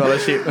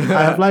 Scholarship.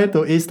 I applied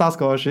to A-star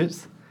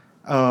scholarships,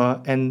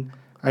 and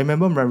I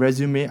remember my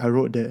resume, I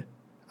wrote that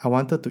I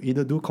wanted to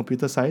either do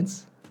computer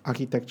science,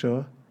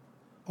 architecture,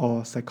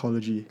 or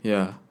psychology.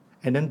 Yeah.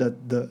 And then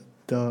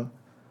the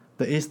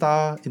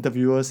A-star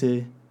interviewer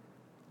say,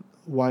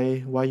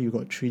 why you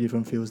got 3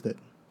 different fields that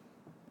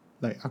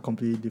like are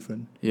completely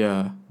different.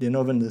 Yeah. They're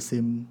not even the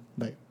same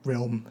like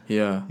realm.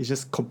 Yeah. It's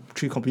just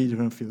 3 completely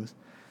different fields.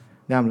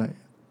 Then I'm like,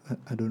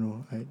 I don't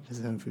know. I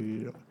just haven't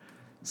figured it out.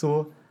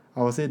 So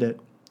I would say that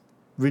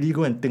really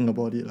go and think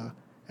about it lah.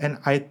 And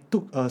I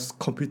took a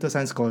computer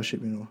science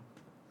scholarship,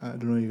 I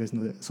don't know if you guys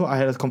know that. So I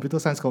had a computer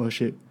science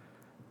scholarship,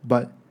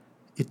 but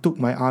it took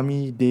my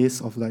army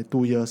days of like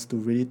 2 years to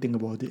really think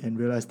about it and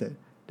realize that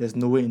there's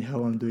no way in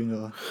hell I'm doing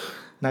a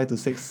 9 to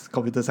 6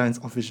 computer science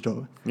office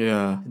job.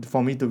 Yeah.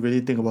 For me to really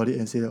think about it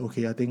and say that,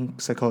 okay, I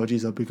think psychology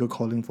is a bigger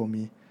calling for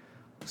me.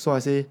 So I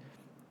say,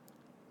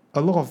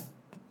 a lot of,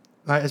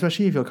 like,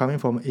 especially if you're coming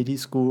from elite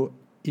school,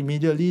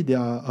 immediately there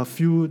are a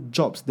few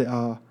jobs that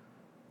are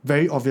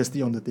very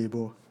obviously on the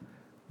table.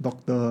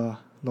 Doctor,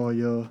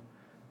 lawyer,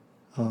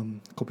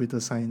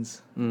 computer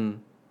science,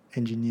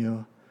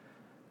 engineer.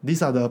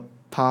 These are the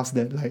paths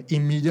that like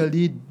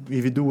immediately,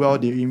 if you do well,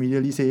 they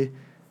immediately say,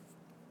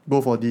 go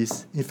for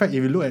this. In fact,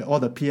 if you look at all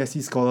the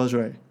PSC scholars,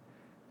 right,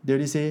 they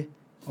already say,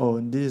 oh,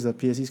 this is a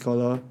PSC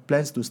scholar,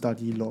 plans to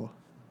study law,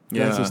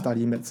 plans to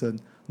study medicine.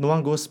 No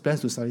one goes,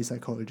 plans to study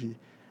psychology.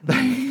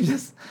 Like,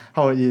 just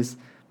how it is.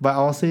 But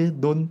I'll say,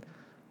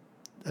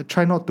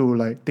 try not to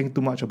like think too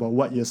much about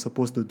what you're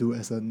supposed to do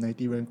as a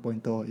 90 rank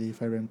pointer or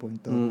 85 rank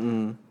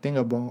pointer. Think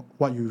about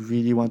what you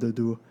really want to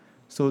do.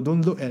 So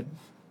don't look at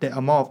that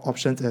amount of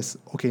options as,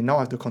 okay, now I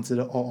have to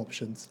consider all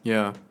options.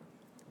 Yeah.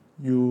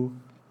 You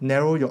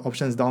narrow your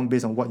options down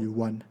based on what you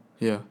want.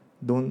 Yeah.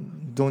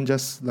 Don't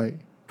just like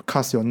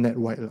cast your net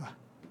wide lah.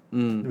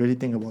 Really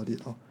think about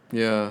it.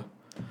 Yeah.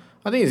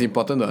 I think it's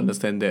important to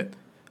understand that,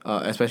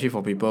 especially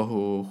for people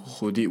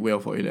who did well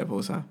for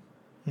A-levels,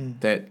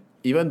 that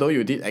even though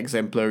you did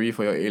exemplary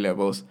for your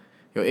A-levels,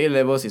 your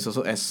A-levels is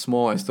also as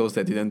small as those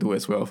that didn't do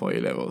as well for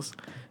A-levels.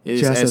 It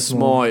is as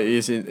small it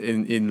is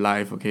in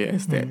life, okay,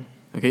 as that.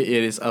 Okay,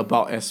 it is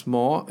about as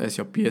small as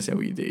your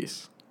PSLE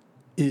days.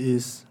 It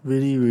is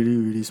really, really,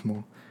 really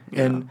small.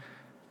 Yeah. And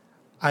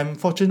I'm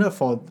fortunate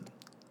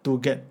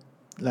to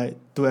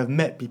have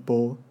met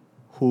people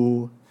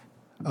who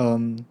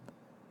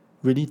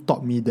really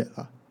taught me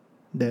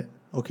that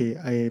okay,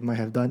 I might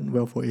have done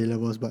well for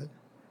A-levels, but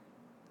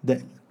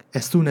that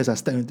as soon as I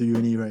step into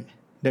uni, right,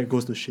 that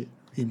goes to shit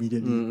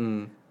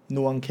immediately.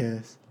 No one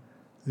cares.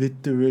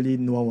 Literally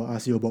no one will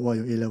ask you about what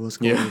your A-level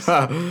score is.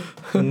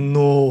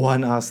 No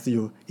one asked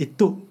you. It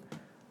took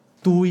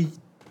 2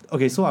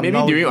 okay, so I'm maybe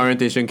now during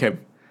orientation camp.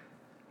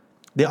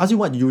 They ask you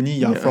what uni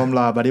you're from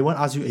lah, but they won't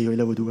ask you, hey, your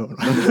A-level do well.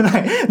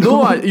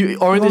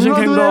 Orientation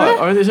camp got.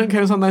 Orientation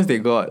camp sometimes they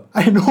got.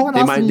 I know.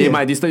 They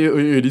might disturb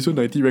you, this one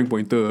 90 rank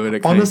pointer.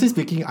 That honestly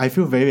speaking, I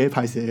feel very, very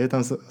paiseh every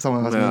time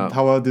someone asks me,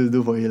 how well do you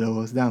do for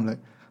A-levels? Then I'm like,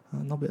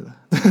 not bad lah.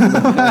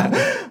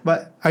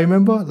 But I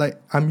remember,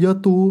 like, I'm in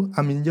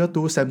year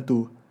 2, sem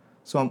 2.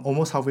 So I'm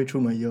almost halfway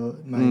through my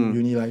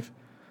uni life.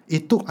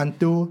 It took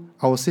until,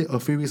 I would say, a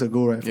few weeks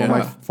ago, right,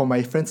 for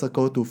my friend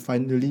circle to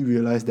finally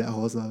realize that I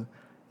was a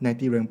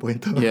 90 rank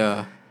pointer.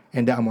 Yeah.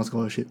 And that I'm on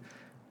scholarship.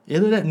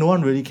 Either that, no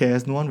one really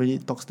cares, no one really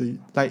talks to you.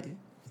 Like,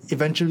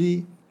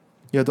 eventually,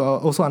 you have to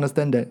also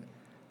understand that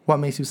what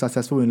makes you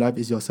successful in life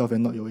is yourself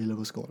and not your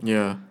A-level score.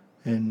 Yeah.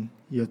 And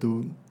you have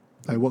to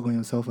like work on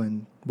yourself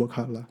and work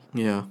hard lah.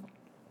 Yeah.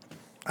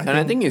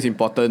 I think it's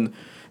important,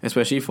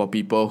 especially for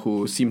people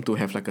who seem to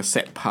have like a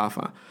set path,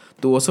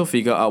 to also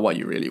figure out what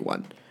you really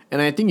want.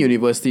 And I think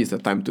university is the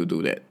time to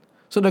do that.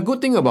 So the good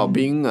thing about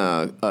being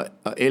a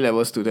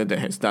A-level student that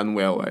has done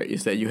well, right,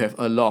 is that you have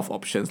a lot of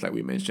options, like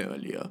we mentioned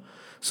earlier.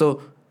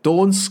 So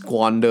don't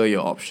squander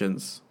your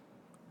options,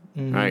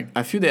 right?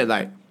 I feel that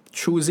like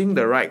choosing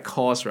the right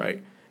course,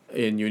 right,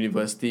 in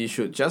university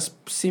should just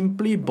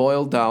simply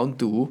boil down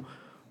to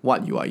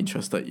what you are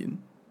interested in,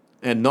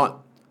 and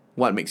not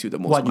what makes you the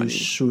most What money. you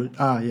should.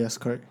 Yes,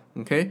 correct.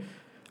 Okay,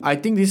 I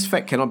think this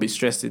fact cannot be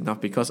stressed enough,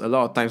 because a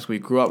lot of times we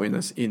grew up in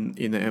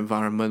an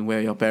environment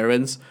where your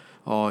parents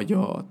or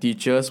your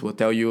teachers will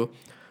tell you,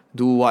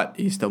 do what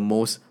is the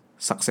most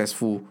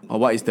successful or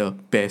what is the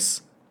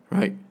best,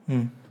 right?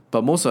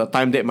 But most of the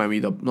time that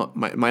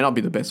might not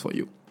be the best for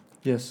you.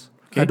 Yes.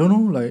 Okay. I don't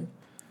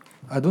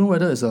know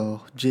whether it's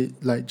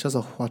just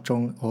a Hwa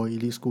Chong or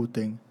elite school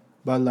thing,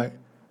 but like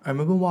I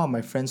remember one of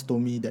my friends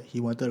told me that he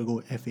wanted to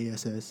go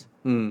FASS,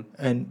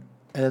 and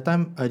at the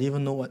time I didn't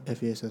even know what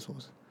FASS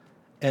was,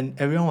 and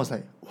everyone was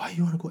like, "Why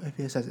you want to go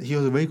FASS?" He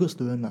was a very good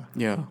student lah,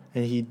 Yeah.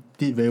 and he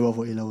did very well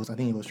for A-levels. I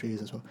think he was straight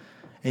A's as well,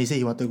 and he said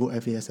he wanted to go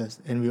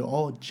FASS, and we were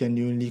all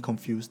genuinely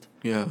confused.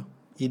 Yeah.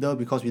 Either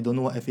because we don't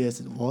know what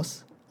FASS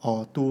was,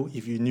 or two,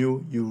 if you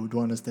knew, you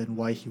don't understand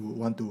why he would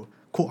want to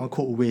quote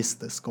unquote waste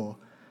the score.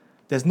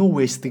 There's no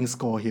wasting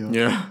score here.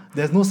 Yeah.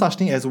 There's no such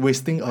thing as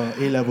wasting a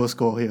A-level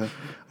score here.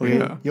 Okay,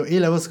 Yeah. Your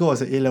A-level score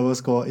is an A-level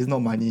score. It's not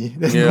money.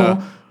 There's Yeah.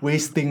 no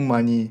wasting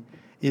money.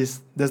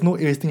 There's no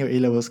wasting your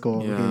A-level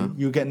score. Yeah. Okay,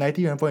 you get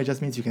 90 rank point. It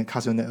just means you can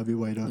cast your net a bit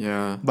wider.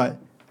 Yeah. But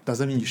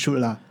doesn't mean you should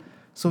lah.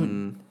 So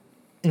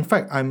in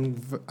fact,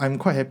 I'm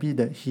quite happy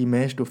that he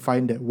managed to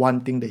find that one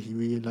thing that he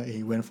really liked and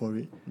he went for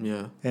it.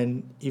 Yeah.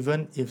 And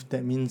even if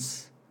that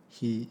means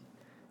he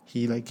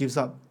like gives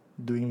up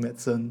doing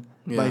medicine,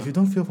 Yeah. but if you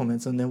don't feel for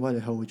medicine, then why the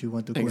hell would you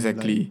want to go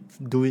Exactly.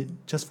 and like do it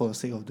just for the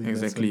sake of doing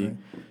Exactly. medicine?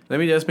 Right? Let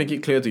me just make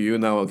it clear to you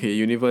now. Okay,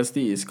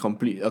 university is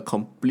a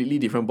completely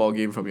different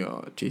ballgame from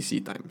your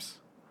JC times.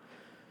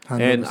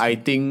 100%. And I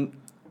think,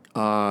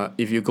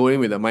 if you go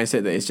in with the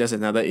mindset that it's just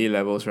another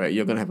A-levels, right,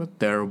 you're gonna have a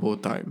terrible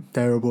time.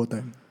 Terrible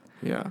time.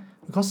 Yeah.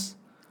 Because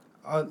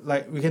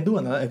like we can do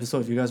another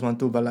episode if you guys want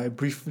to, but like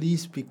briefly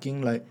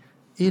speaking, like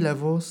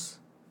A-levels,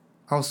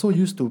 I was so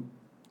used to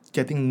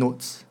getting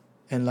notes,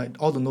 and like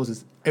all the notes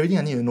is everything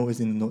I need to know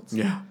is in the notes.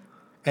 Yeah.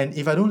 And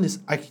if I don't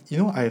listen, I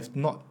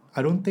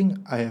don't think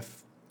I have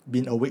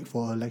been awake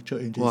for a lecture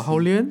in JC. Well, how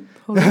lian?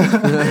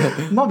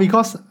 Not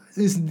because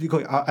it's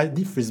because I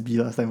did frisbee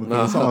last time,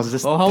 okay? So I was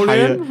just how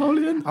tired. lian? How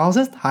lian? I was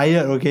just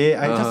tired, okay?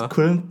 I Uh-huh. just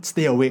couldn't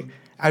stay awake.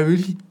 I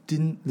really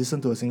didn't listen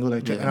to a single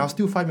lecture, Yeah. and I was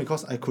still fine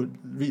because I could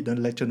read the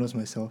lecture notes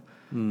myself.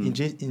 In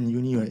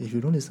uni, right, if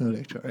you don't listen to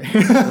lecture,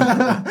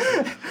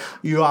 right,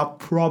 you are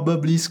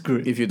probably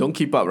screwed. If you don't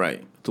keep up,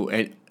 right,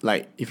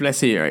 if let's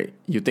say, right,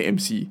 you take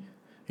MC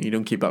and you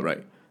don't keep up,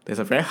 right, there's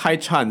a very high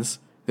chance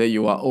that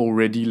you are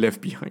already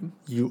left behind.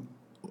 You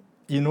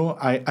know,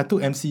 I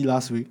took MC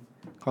last week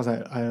because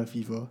I had a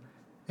fever,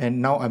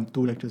 and now I'm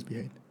 2 lectures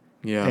behind.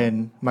 Yeah.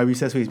 And my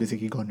recess week is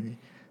basically gone already.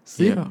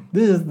 See, Yeah.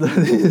 this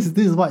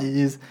is what it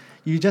is.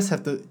 You just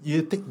have to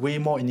take way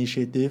more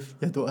initiative.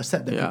 You have to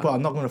accept that Yeah. people are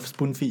not going to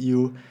spoon feed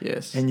you,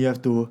 Yes. and you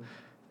have to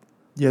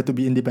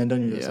be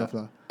independent with yourself,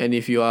 lah. And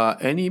if you are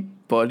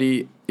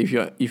anybody, if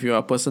you are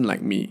a person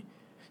like me,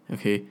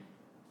 okay,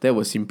 that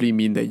will simply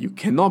mean that you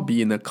cannot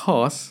be in a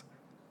course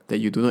that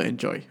you do not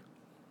enjoy,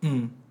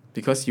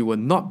 because you will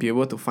not be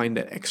able to find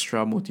that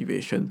extra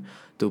motivation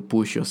to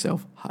push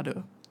yourself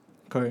harder.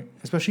 Correct.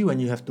 Especially when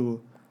you have to,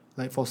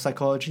 like for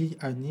psychology,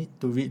 I need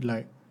to read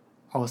like,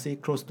 I would say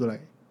close to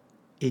like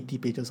 80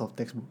 pages of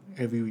textbook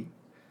every week.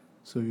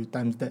 So you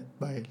times that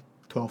by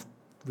 12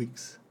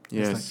 weeks.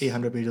 Yes. It's like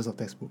 800 pages of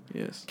textbook.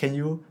 Yes. Can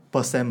you,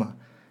 per sem,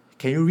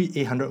 can you read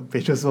 800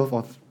 pages worth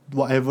of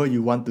whatever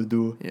you want to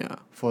do Yeah.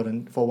 for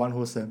one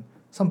whole sem?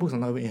 Some books are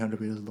not even 800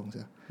 pages long,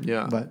 yeah.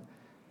 Yeah. But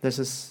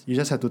you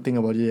just have to think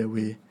about it that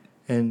way.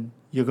 And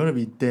you're going to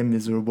be damn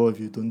miserable if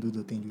you don't do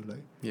the thing you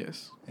like.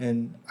 Yes.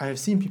 And I have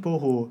seen people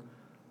who,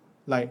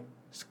 like,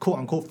 quote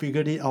unquote,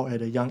 figured it out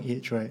at a young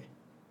age, right?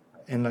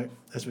 And like,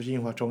 especially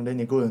in Hwa Chong, then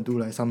they go and do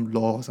like some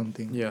law or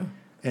something. Yeah.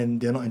 And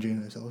they're not enjoying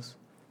themselves.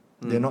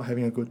 They're not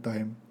having a good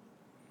time.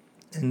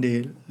 And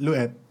they look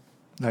at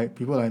like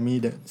people like me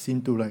that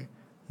seem to like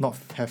not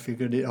have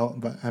figured it out,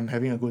 but I'm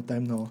having a good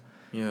time now.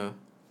 Yeah.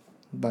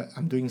 But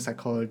I'm doing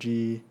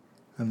psychology,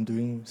 I'm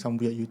doing some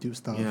weird YouTube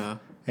stuff. Yeah.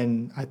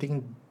 And I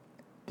think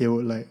they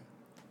would like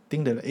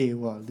think that, hey,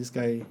 wow, this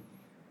guy,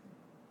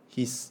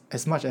 he's,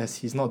 as much as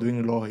he's not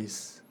doing law,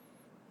 he's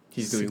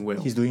doing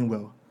well. He's doing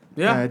well.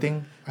 Yeah. And I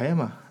think I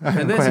am. I'm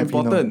And that's quite happy now.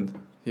 important,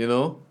 you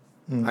know?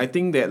 I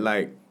think that,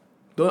 like,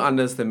 don't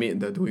underestimate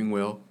the doing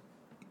well.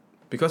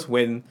 Because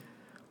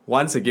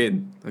once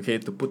again, okay,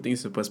 to put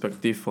things in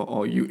perspective for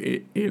all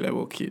you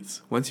A-level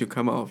kids, once you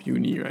come out of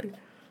uni, right,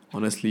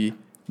 honestly,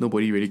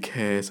 nobody really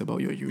cares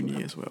about your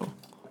uni as well.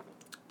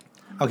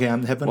 Okay, I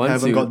haven't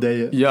Once you got there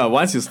yet. Yeah,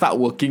 once you start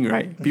working,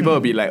 right, people will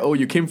be like, oh,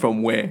 you came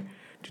from where?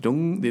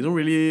 they don't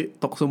really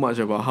talk so much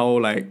about how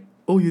like,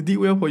 oh, you did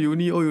well for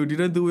uni, oh, you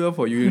didn't do well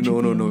for uni.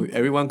 No.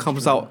 Everyone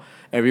comes out,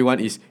 everyone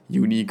is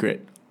uni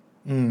grad.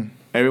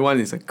 Everyone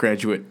is a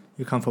graduate.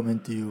 You come from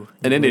NTU.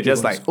 And then they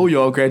just like, oh,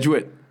 you're a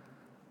graduate.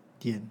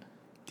 The end.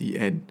 The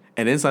end.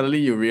 And then suddenly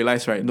you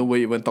realize, right,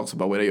 nobody even talks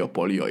about whether you're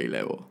poly or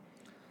A-level.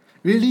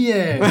 Really,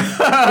 yeah.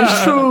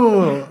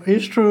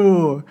 It's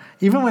true.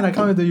 Even when I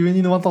come into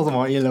uni, no one talks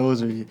about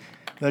A-levels really.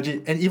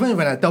 Legit. And even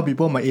when I tell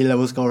people my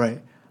A-level score,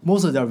 right,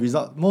 most of their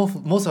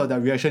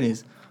reaction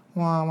is,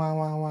 wow,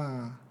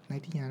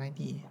 90,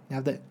 90. And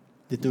after that,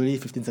 literally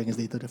 15 seconds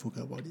later, they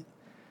forget about it.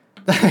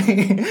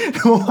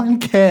 No one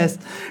cares.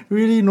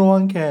 Really, no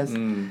one cares.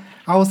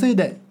 I will say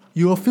that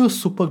you will feel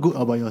super good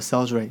about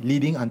yourselves, right,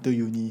 leading until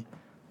uni.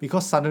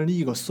 Because suddenly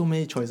you got so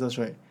many choices,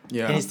 right?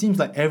 Yeah. And it seems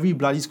like every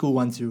bloody school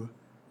wants you.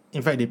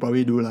 In fact, they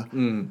probably do lah.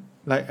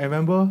 Like, I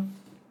remember,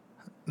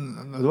 I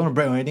don't want to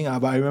brag or anything,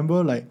 but I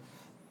remember, like,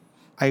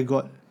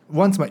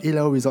 once my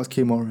A-level results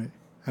came out, right,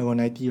 I got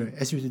 90, right,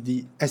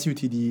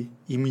 SUTD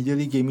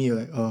immediately gave me,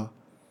 like, a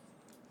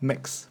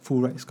max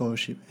full ride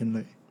scholarship and,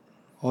 like,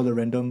 all the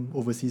random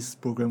overseas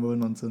programmable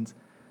nonsense.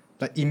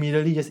 Like,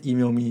 immediately just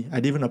email me. I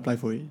didn't even apply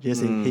for it.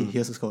 Just say, hey,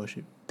 here's a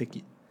scholarship. Take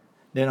it.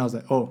 Then I was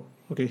like, oh,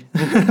 okay.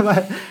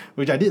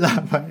 Which I did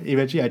lah, but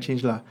eventually I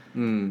changed lah.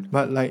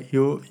 But like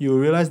you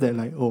realize that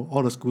like, oh,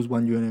 all the schools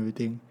want you and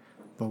everything,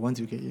 but once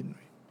you get in,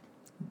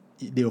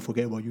 right, they will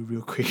forget about you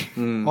real quick.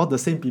 All the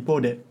same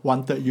people that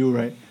wanted you,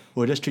 right,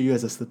 will just treat you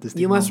as a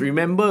statistic. You must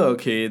remember,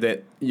 okay,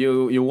 that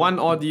you want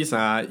all these,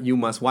 you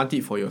must want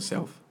it for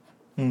yourself.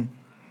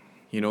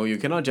 You know, you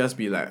cannot just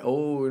be like,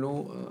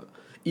 oh,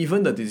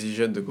 even the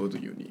decision to go to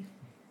uni.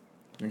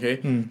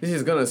 Okay, this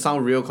is gonna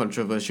sound real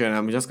controversial, and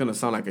I'm just gonna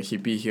sound like a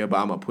hippie here, but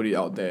I'm gonna put it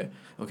out there.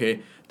 Okay,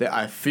 that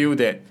I feel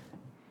that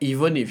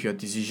even if your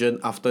decision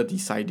after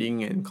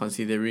deciding and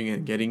considering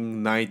and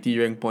getting 90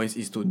 rank points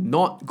is to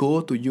not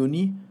go to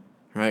uni,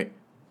 right?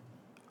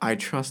 I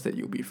trust that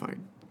you'll be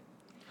fine.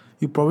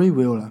 You probably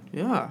will lah.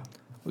 Yeah.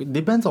 It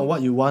depends on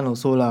what you want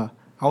also lah.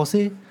 I would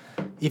say,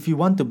 if you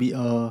want to be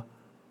a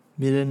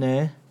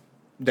millionaire,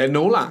 then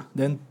no lah.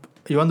 Then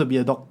you want to be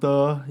a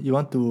doctor, you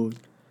want to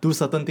do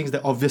certain things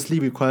that obviously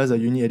requires a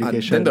uni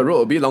education. Then the road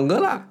will be longer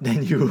lah.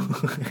 Then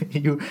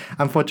you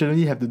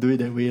unfortunately have to do it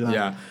that way lah.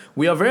 Yeah.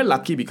 We are very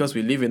lucky because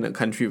we live in a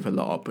country with a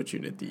lot of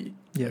opportunity.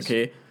 Yes.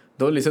 Okay?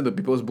 Don't listen to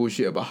people's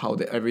bullshit about how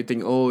that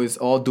everything, it's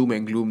all doom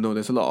and gloom. No,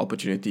 there's a lot of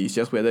opportunity. It's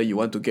just whether you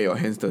want to get your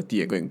hands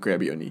dirty and go and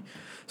grab it only.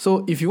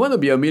 So if you want to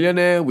be a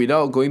millionaire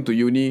without going to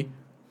uni,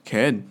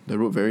 can. The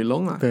road very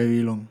long lah.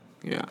 Very long.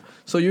 Yeah.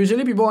 So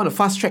usually people want to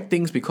fast track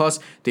things because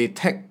they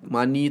tag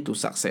money to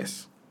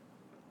success.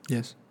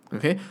 Yes.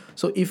 Okay,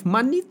 so if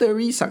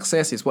monetary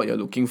success is what you're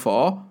looking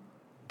for,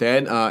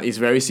 then it's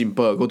very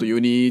simple. Go to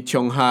uni,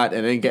 chiong hard,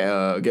 and then get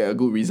a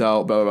good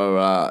result, blah, blah,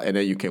 blah, and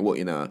then you can work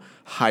in a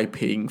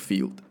high-paying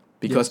field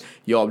because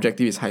your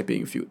objective is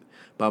high-paying field.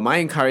 But my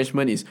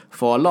encouragement is,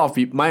 for a lot of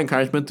people, my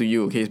encouragement to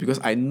you, okay, is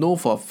because I know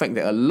for a fact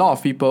that a lot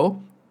of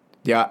people,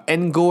 their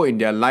end goal in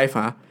their life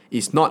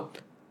is not,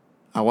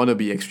 I want to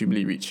be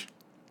extremely rich.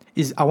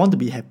 Is I want to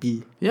be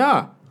happy.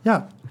 Yeah.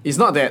 Yeah. It's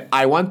not that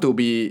I want to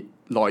be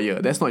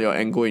lawyer. That's not your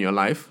end goal in your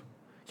life.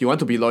 You want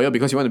to be lawyer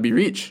because you want to be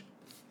rich.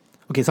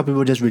 Okay, some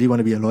people just really want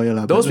to be a lawyer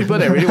lah. Those people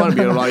that really want to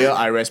be a lawyer,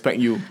 I respect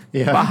you.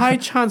 Yeah. But high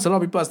chance a lot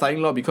of people are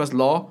studying law because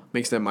law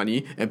makes them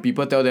money, and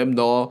people tell them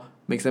law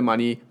makes them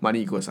money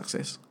equals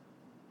success.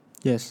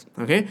 Yes.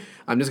 Okay?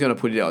 I'm just gonna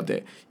put it out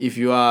there. If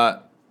you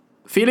are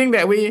feeling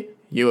that way,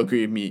 you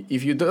agree with me.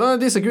 If you don't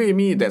disagree with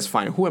me, that's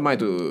fine. Who am I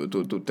to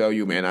tell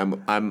you, man?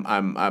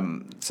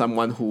 I'm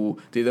someone who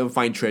didn't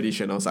find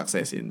traditional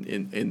success in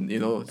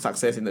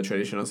success in the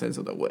traditional sense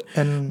of the word.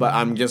 But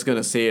I'm just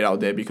gonna say it out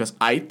there because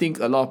I think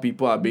a lot of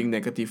people are being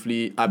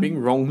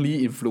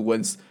wrongly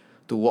influenced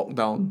to walk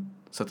down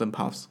certain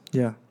paths.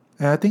 Yeah.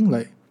 And I think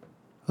like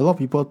a lot of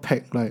people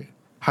peg like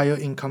higher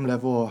income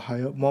level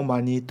or more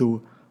money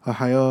to a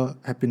higher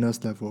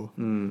happiness level.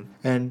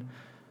 And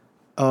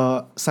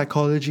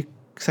psychology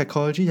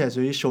has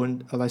really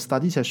shown, like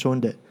studies have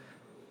shown that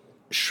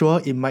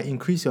sure, it might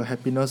increase your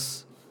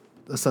happiness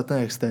a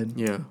certain extent.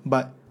 Yeah.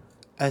 But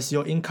as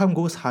your income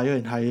goes higher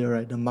and higher,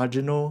 right, the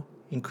marginal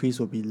increase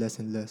will be less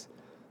and less.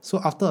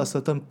 So after a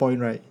certain point,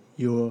 right,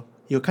 you'll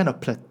kind of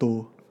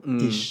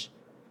plateau-ish.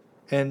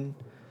 And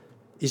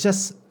it's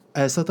just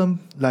at a certain,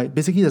 like,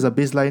 basically there's a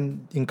baseline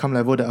income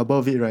level that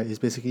above it, right, is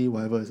basically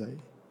whatever is like,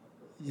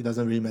 it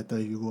doesn't really matter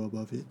if you go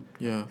above it.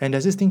 Yeah. And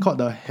there's this thing called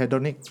the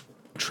hedonic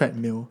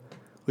treadmill,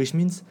 which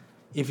means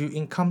if you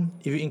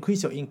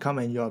increase your income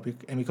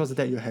and because of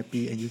that you're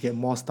happy and you get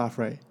more stuff,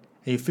 right,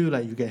 and you feel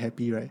like you get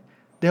happy, right,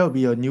 there will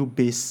be a new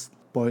base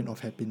point of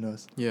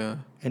happiness. Yeah.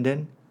 And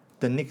then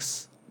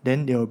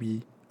there will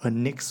be a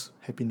next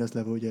happiness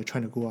level you're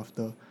trying to go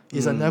after.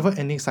 It's a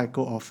never-ending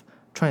cycle of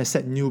trying to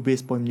set new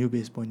base point.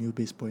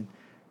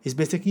 It's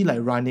basically like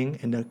running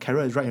and the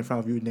carrot is right in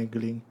front of you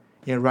dangling.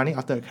 You're running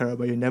after a carrot,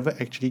 but you're never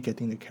actually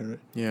getting the carrot.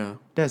 Yeah.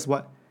 That's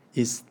what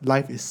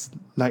life is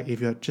like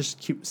if you just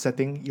keep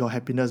setting your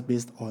happiness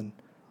based on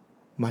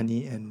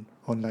money and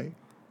on like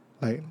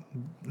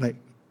like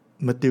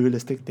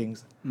materialistic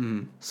things.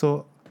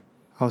 So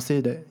I'll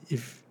say that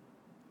if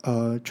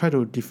try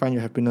to define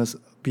your happiness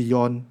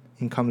beyond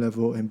income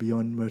level and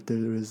beyond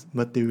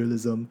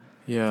materialism,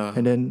 Yeah.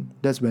 and then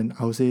that's when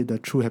I'll say the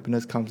true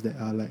happiness comes, that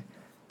are like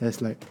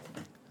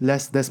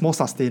that's more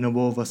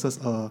sustainable versus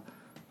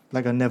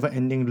like a never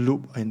ending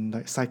loop and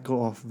like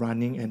cycle of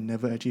running and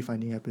never actually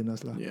finding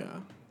happiness lah.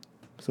 Yeah.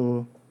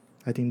 So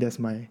I think that's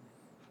my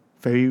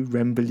very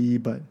rambly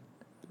but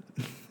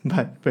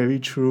very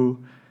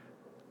true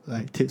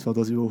like tips for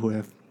those people who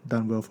have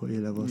done well for A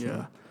levels.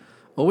 Yeah.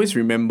 Always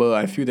remember,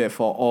 I feel that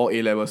for all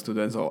A-level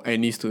students or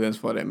any students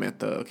for that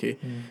matter, okay,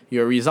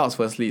 your results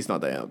firstly is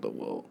not the end of the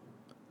world.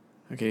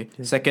 Okay.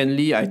 Yeah.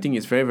 Secondly, I think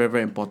it's very, very,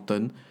 very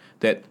important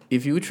that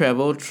if you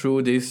travel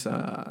through this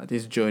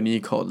this journey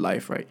called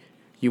life, right,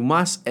 you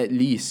must at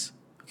least,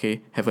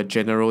 okay, have a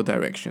general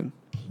direction.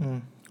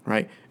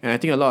 Right? And I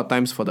think a lot of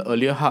times for the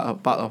earlier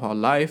part of our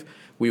life,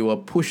 we were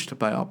pushed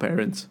by our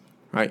parents,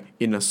 right,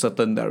 in a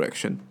certain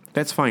direction.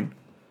 That's fine.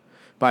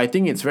 But I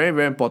think it's very,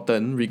 very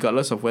important,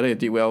 regardless of whether you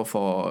did well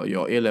for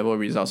your A-level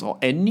results or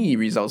any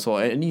results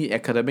or any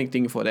academic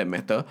thing for that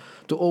matter,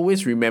 to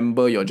always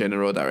remember your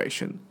general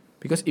direction.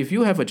 Because if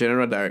you have a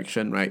general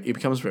direction, right, it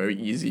becomes very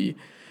easy.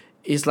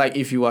 It's like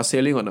if you are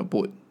sailing on a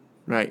boat,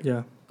 right?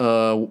 Yeah.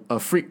 A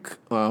freak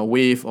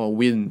wave or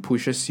wind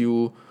pushes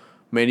you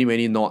many,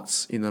 many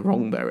knots in the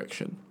wrong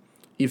direction.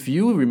 If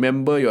you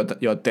remember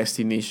your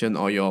destination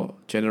or your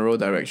general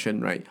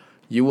direction, right,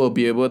 you will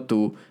be able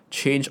to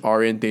change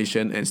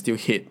orientation and still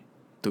head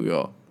to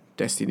your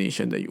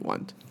destination that you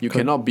want. You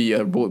cannot be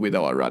a boat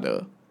without a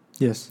rudder.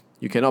 Yes.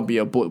 You cannot be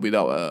a boat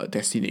without a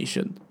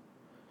destination.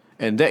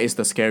 And that is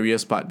the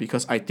scariest part,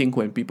 because I think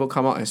when people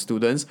come out as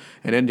students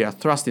and then they are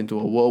thrust into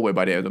a world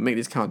whereby they have to make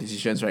these kind of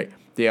decisions, right,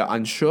 they are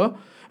unsure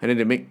and then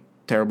they make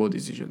terrible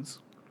decisions.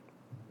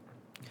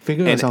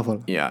 Figure yourself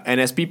out. Yeah, and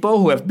as people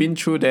who have been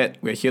through that,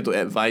 we're here to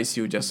advise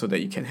you just so that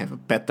you can have a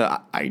better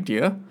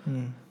idea,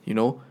 you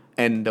know.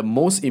 And the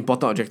most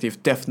important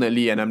objective,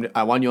 definitely, and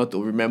I want you all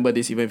to remember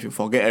this even if you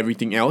forget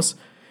everything else,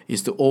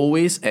 is to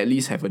always at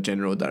least have a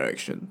general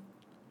direction.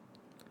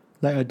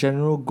 Like a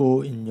general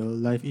goal in your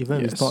life,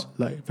 even if it's Yes. not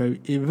like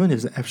even if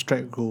it's an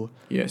abstract goal.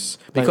 Yes,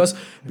 because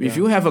if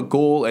you have a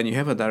goal and you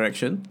have a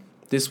direction,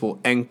 this will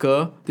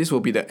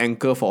be the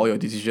anchor for all your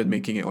decision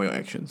making and all your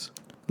actions.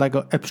 Like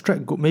an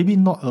abstract goal, maybe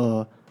not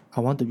I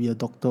want to be a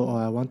doctor or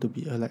I want to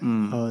be a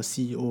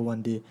CEO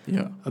one day.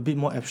 Yeah. A bit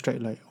more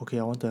abstract, like okay,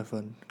 I want to have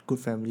a good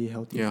family,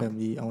 healthy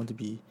family. I want to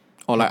be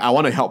Or like I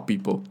want to help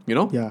people, you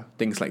know? Yeah.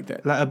 Things like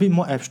that. like a bit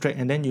more abstract,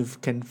 and then you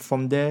can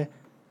from there,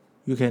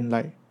 you can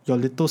like your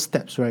little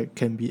steps, right,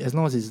 can be, as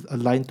long as it's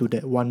aligned to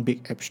that one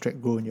big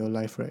abstract goal in your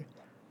life, right,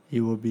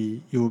 you will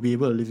be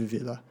able to live with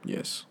it lah.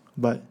 Yes.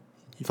 But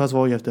first of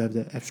all, you have to have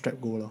that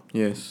abstract goal lah.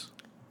 Yes.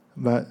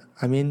 But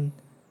I mean,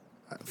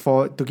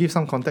 to give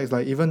some context,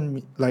 like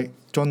even like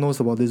John knows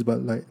about this,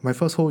 but like my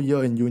first whole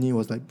year in uni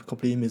was like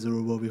completely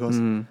miserable because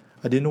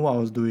I didn't know what I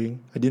was doing.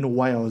 I didn't know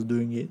why I was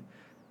doing it,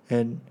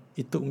 and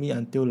it took me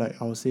until like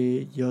I'll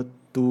say year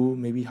 2,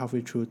 maybe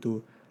halfway through,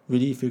 to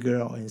really figure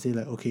out and say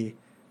like, okay,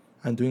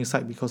 I'm doing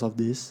psych because of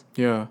this,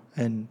 Yeah.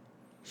 and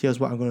here's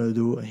what I'm gonna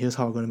do, and here's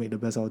how I'm gonna make the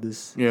best out of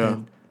this.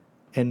 Yeah.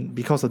 And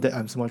because of that,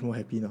 I'm so much more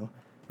happy now.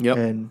 Yep.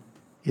 And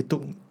it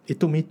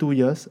took me 2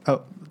 years.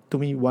 Took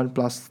me 1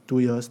 + 2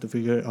 years to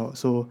figure it out.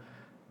 So,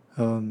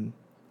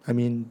 I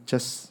mean,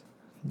 just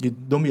you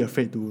don't be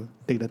afraid to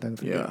take the time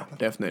to figure it Yeah, out.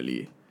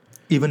 definitely.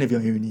 Even if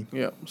you're in uni.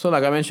 Yeah. So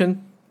like I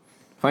mentioned,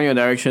 find your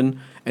direction,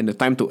 and the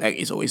time to act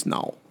is always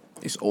now.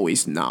 It's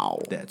always now.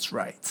 That's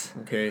right.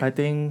 Okay. I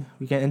think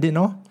we can end it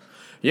now.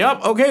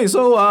 Yep. Okay.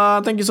 So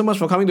thank you so much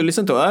for coming to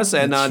listen to us.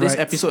 And That's this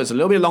right. episode is a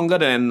little bit longer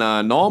than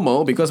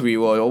normal because we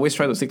will always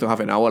try to stick to half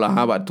an hour lah.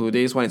 But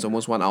today's one is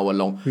almost 1 hour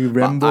long. We But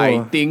ramble,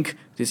 I think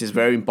this is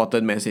very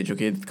important message.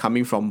 Okay,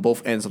 coming from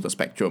both ends of the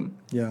spectrum.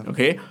 Yeah.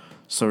 Okay.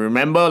 So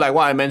remember, like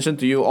what I mentioned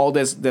to you, all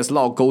there's a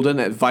lot of golden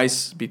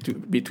advice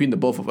between the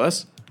both of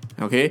us.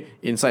 Okay,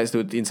 inside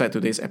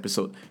today's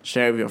episode.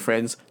 Share with your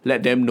friends.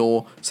 Let them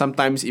know.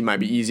 Sometimes it might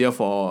be easier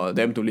for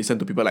them to listen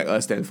to people like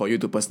us than for you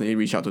to personally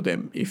reach out to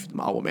them if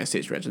our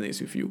message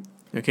resonates with you.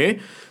 Okay,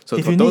 so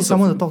If for you need those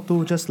someone to talk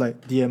to, just like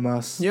DM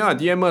us. yeah,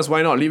 DM us.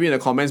 Why not? Leave it in the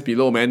comments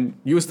below, man.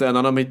 Use the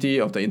anonymity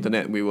of the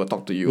internet. We will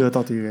talk to you. We'll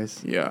talk to you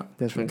guys. Yeah,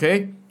 That's right.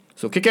 Okay,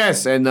 so kick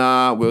ass, and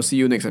we'll see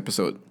you next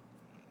episode.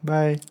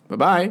 Bye. Bye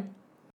bye.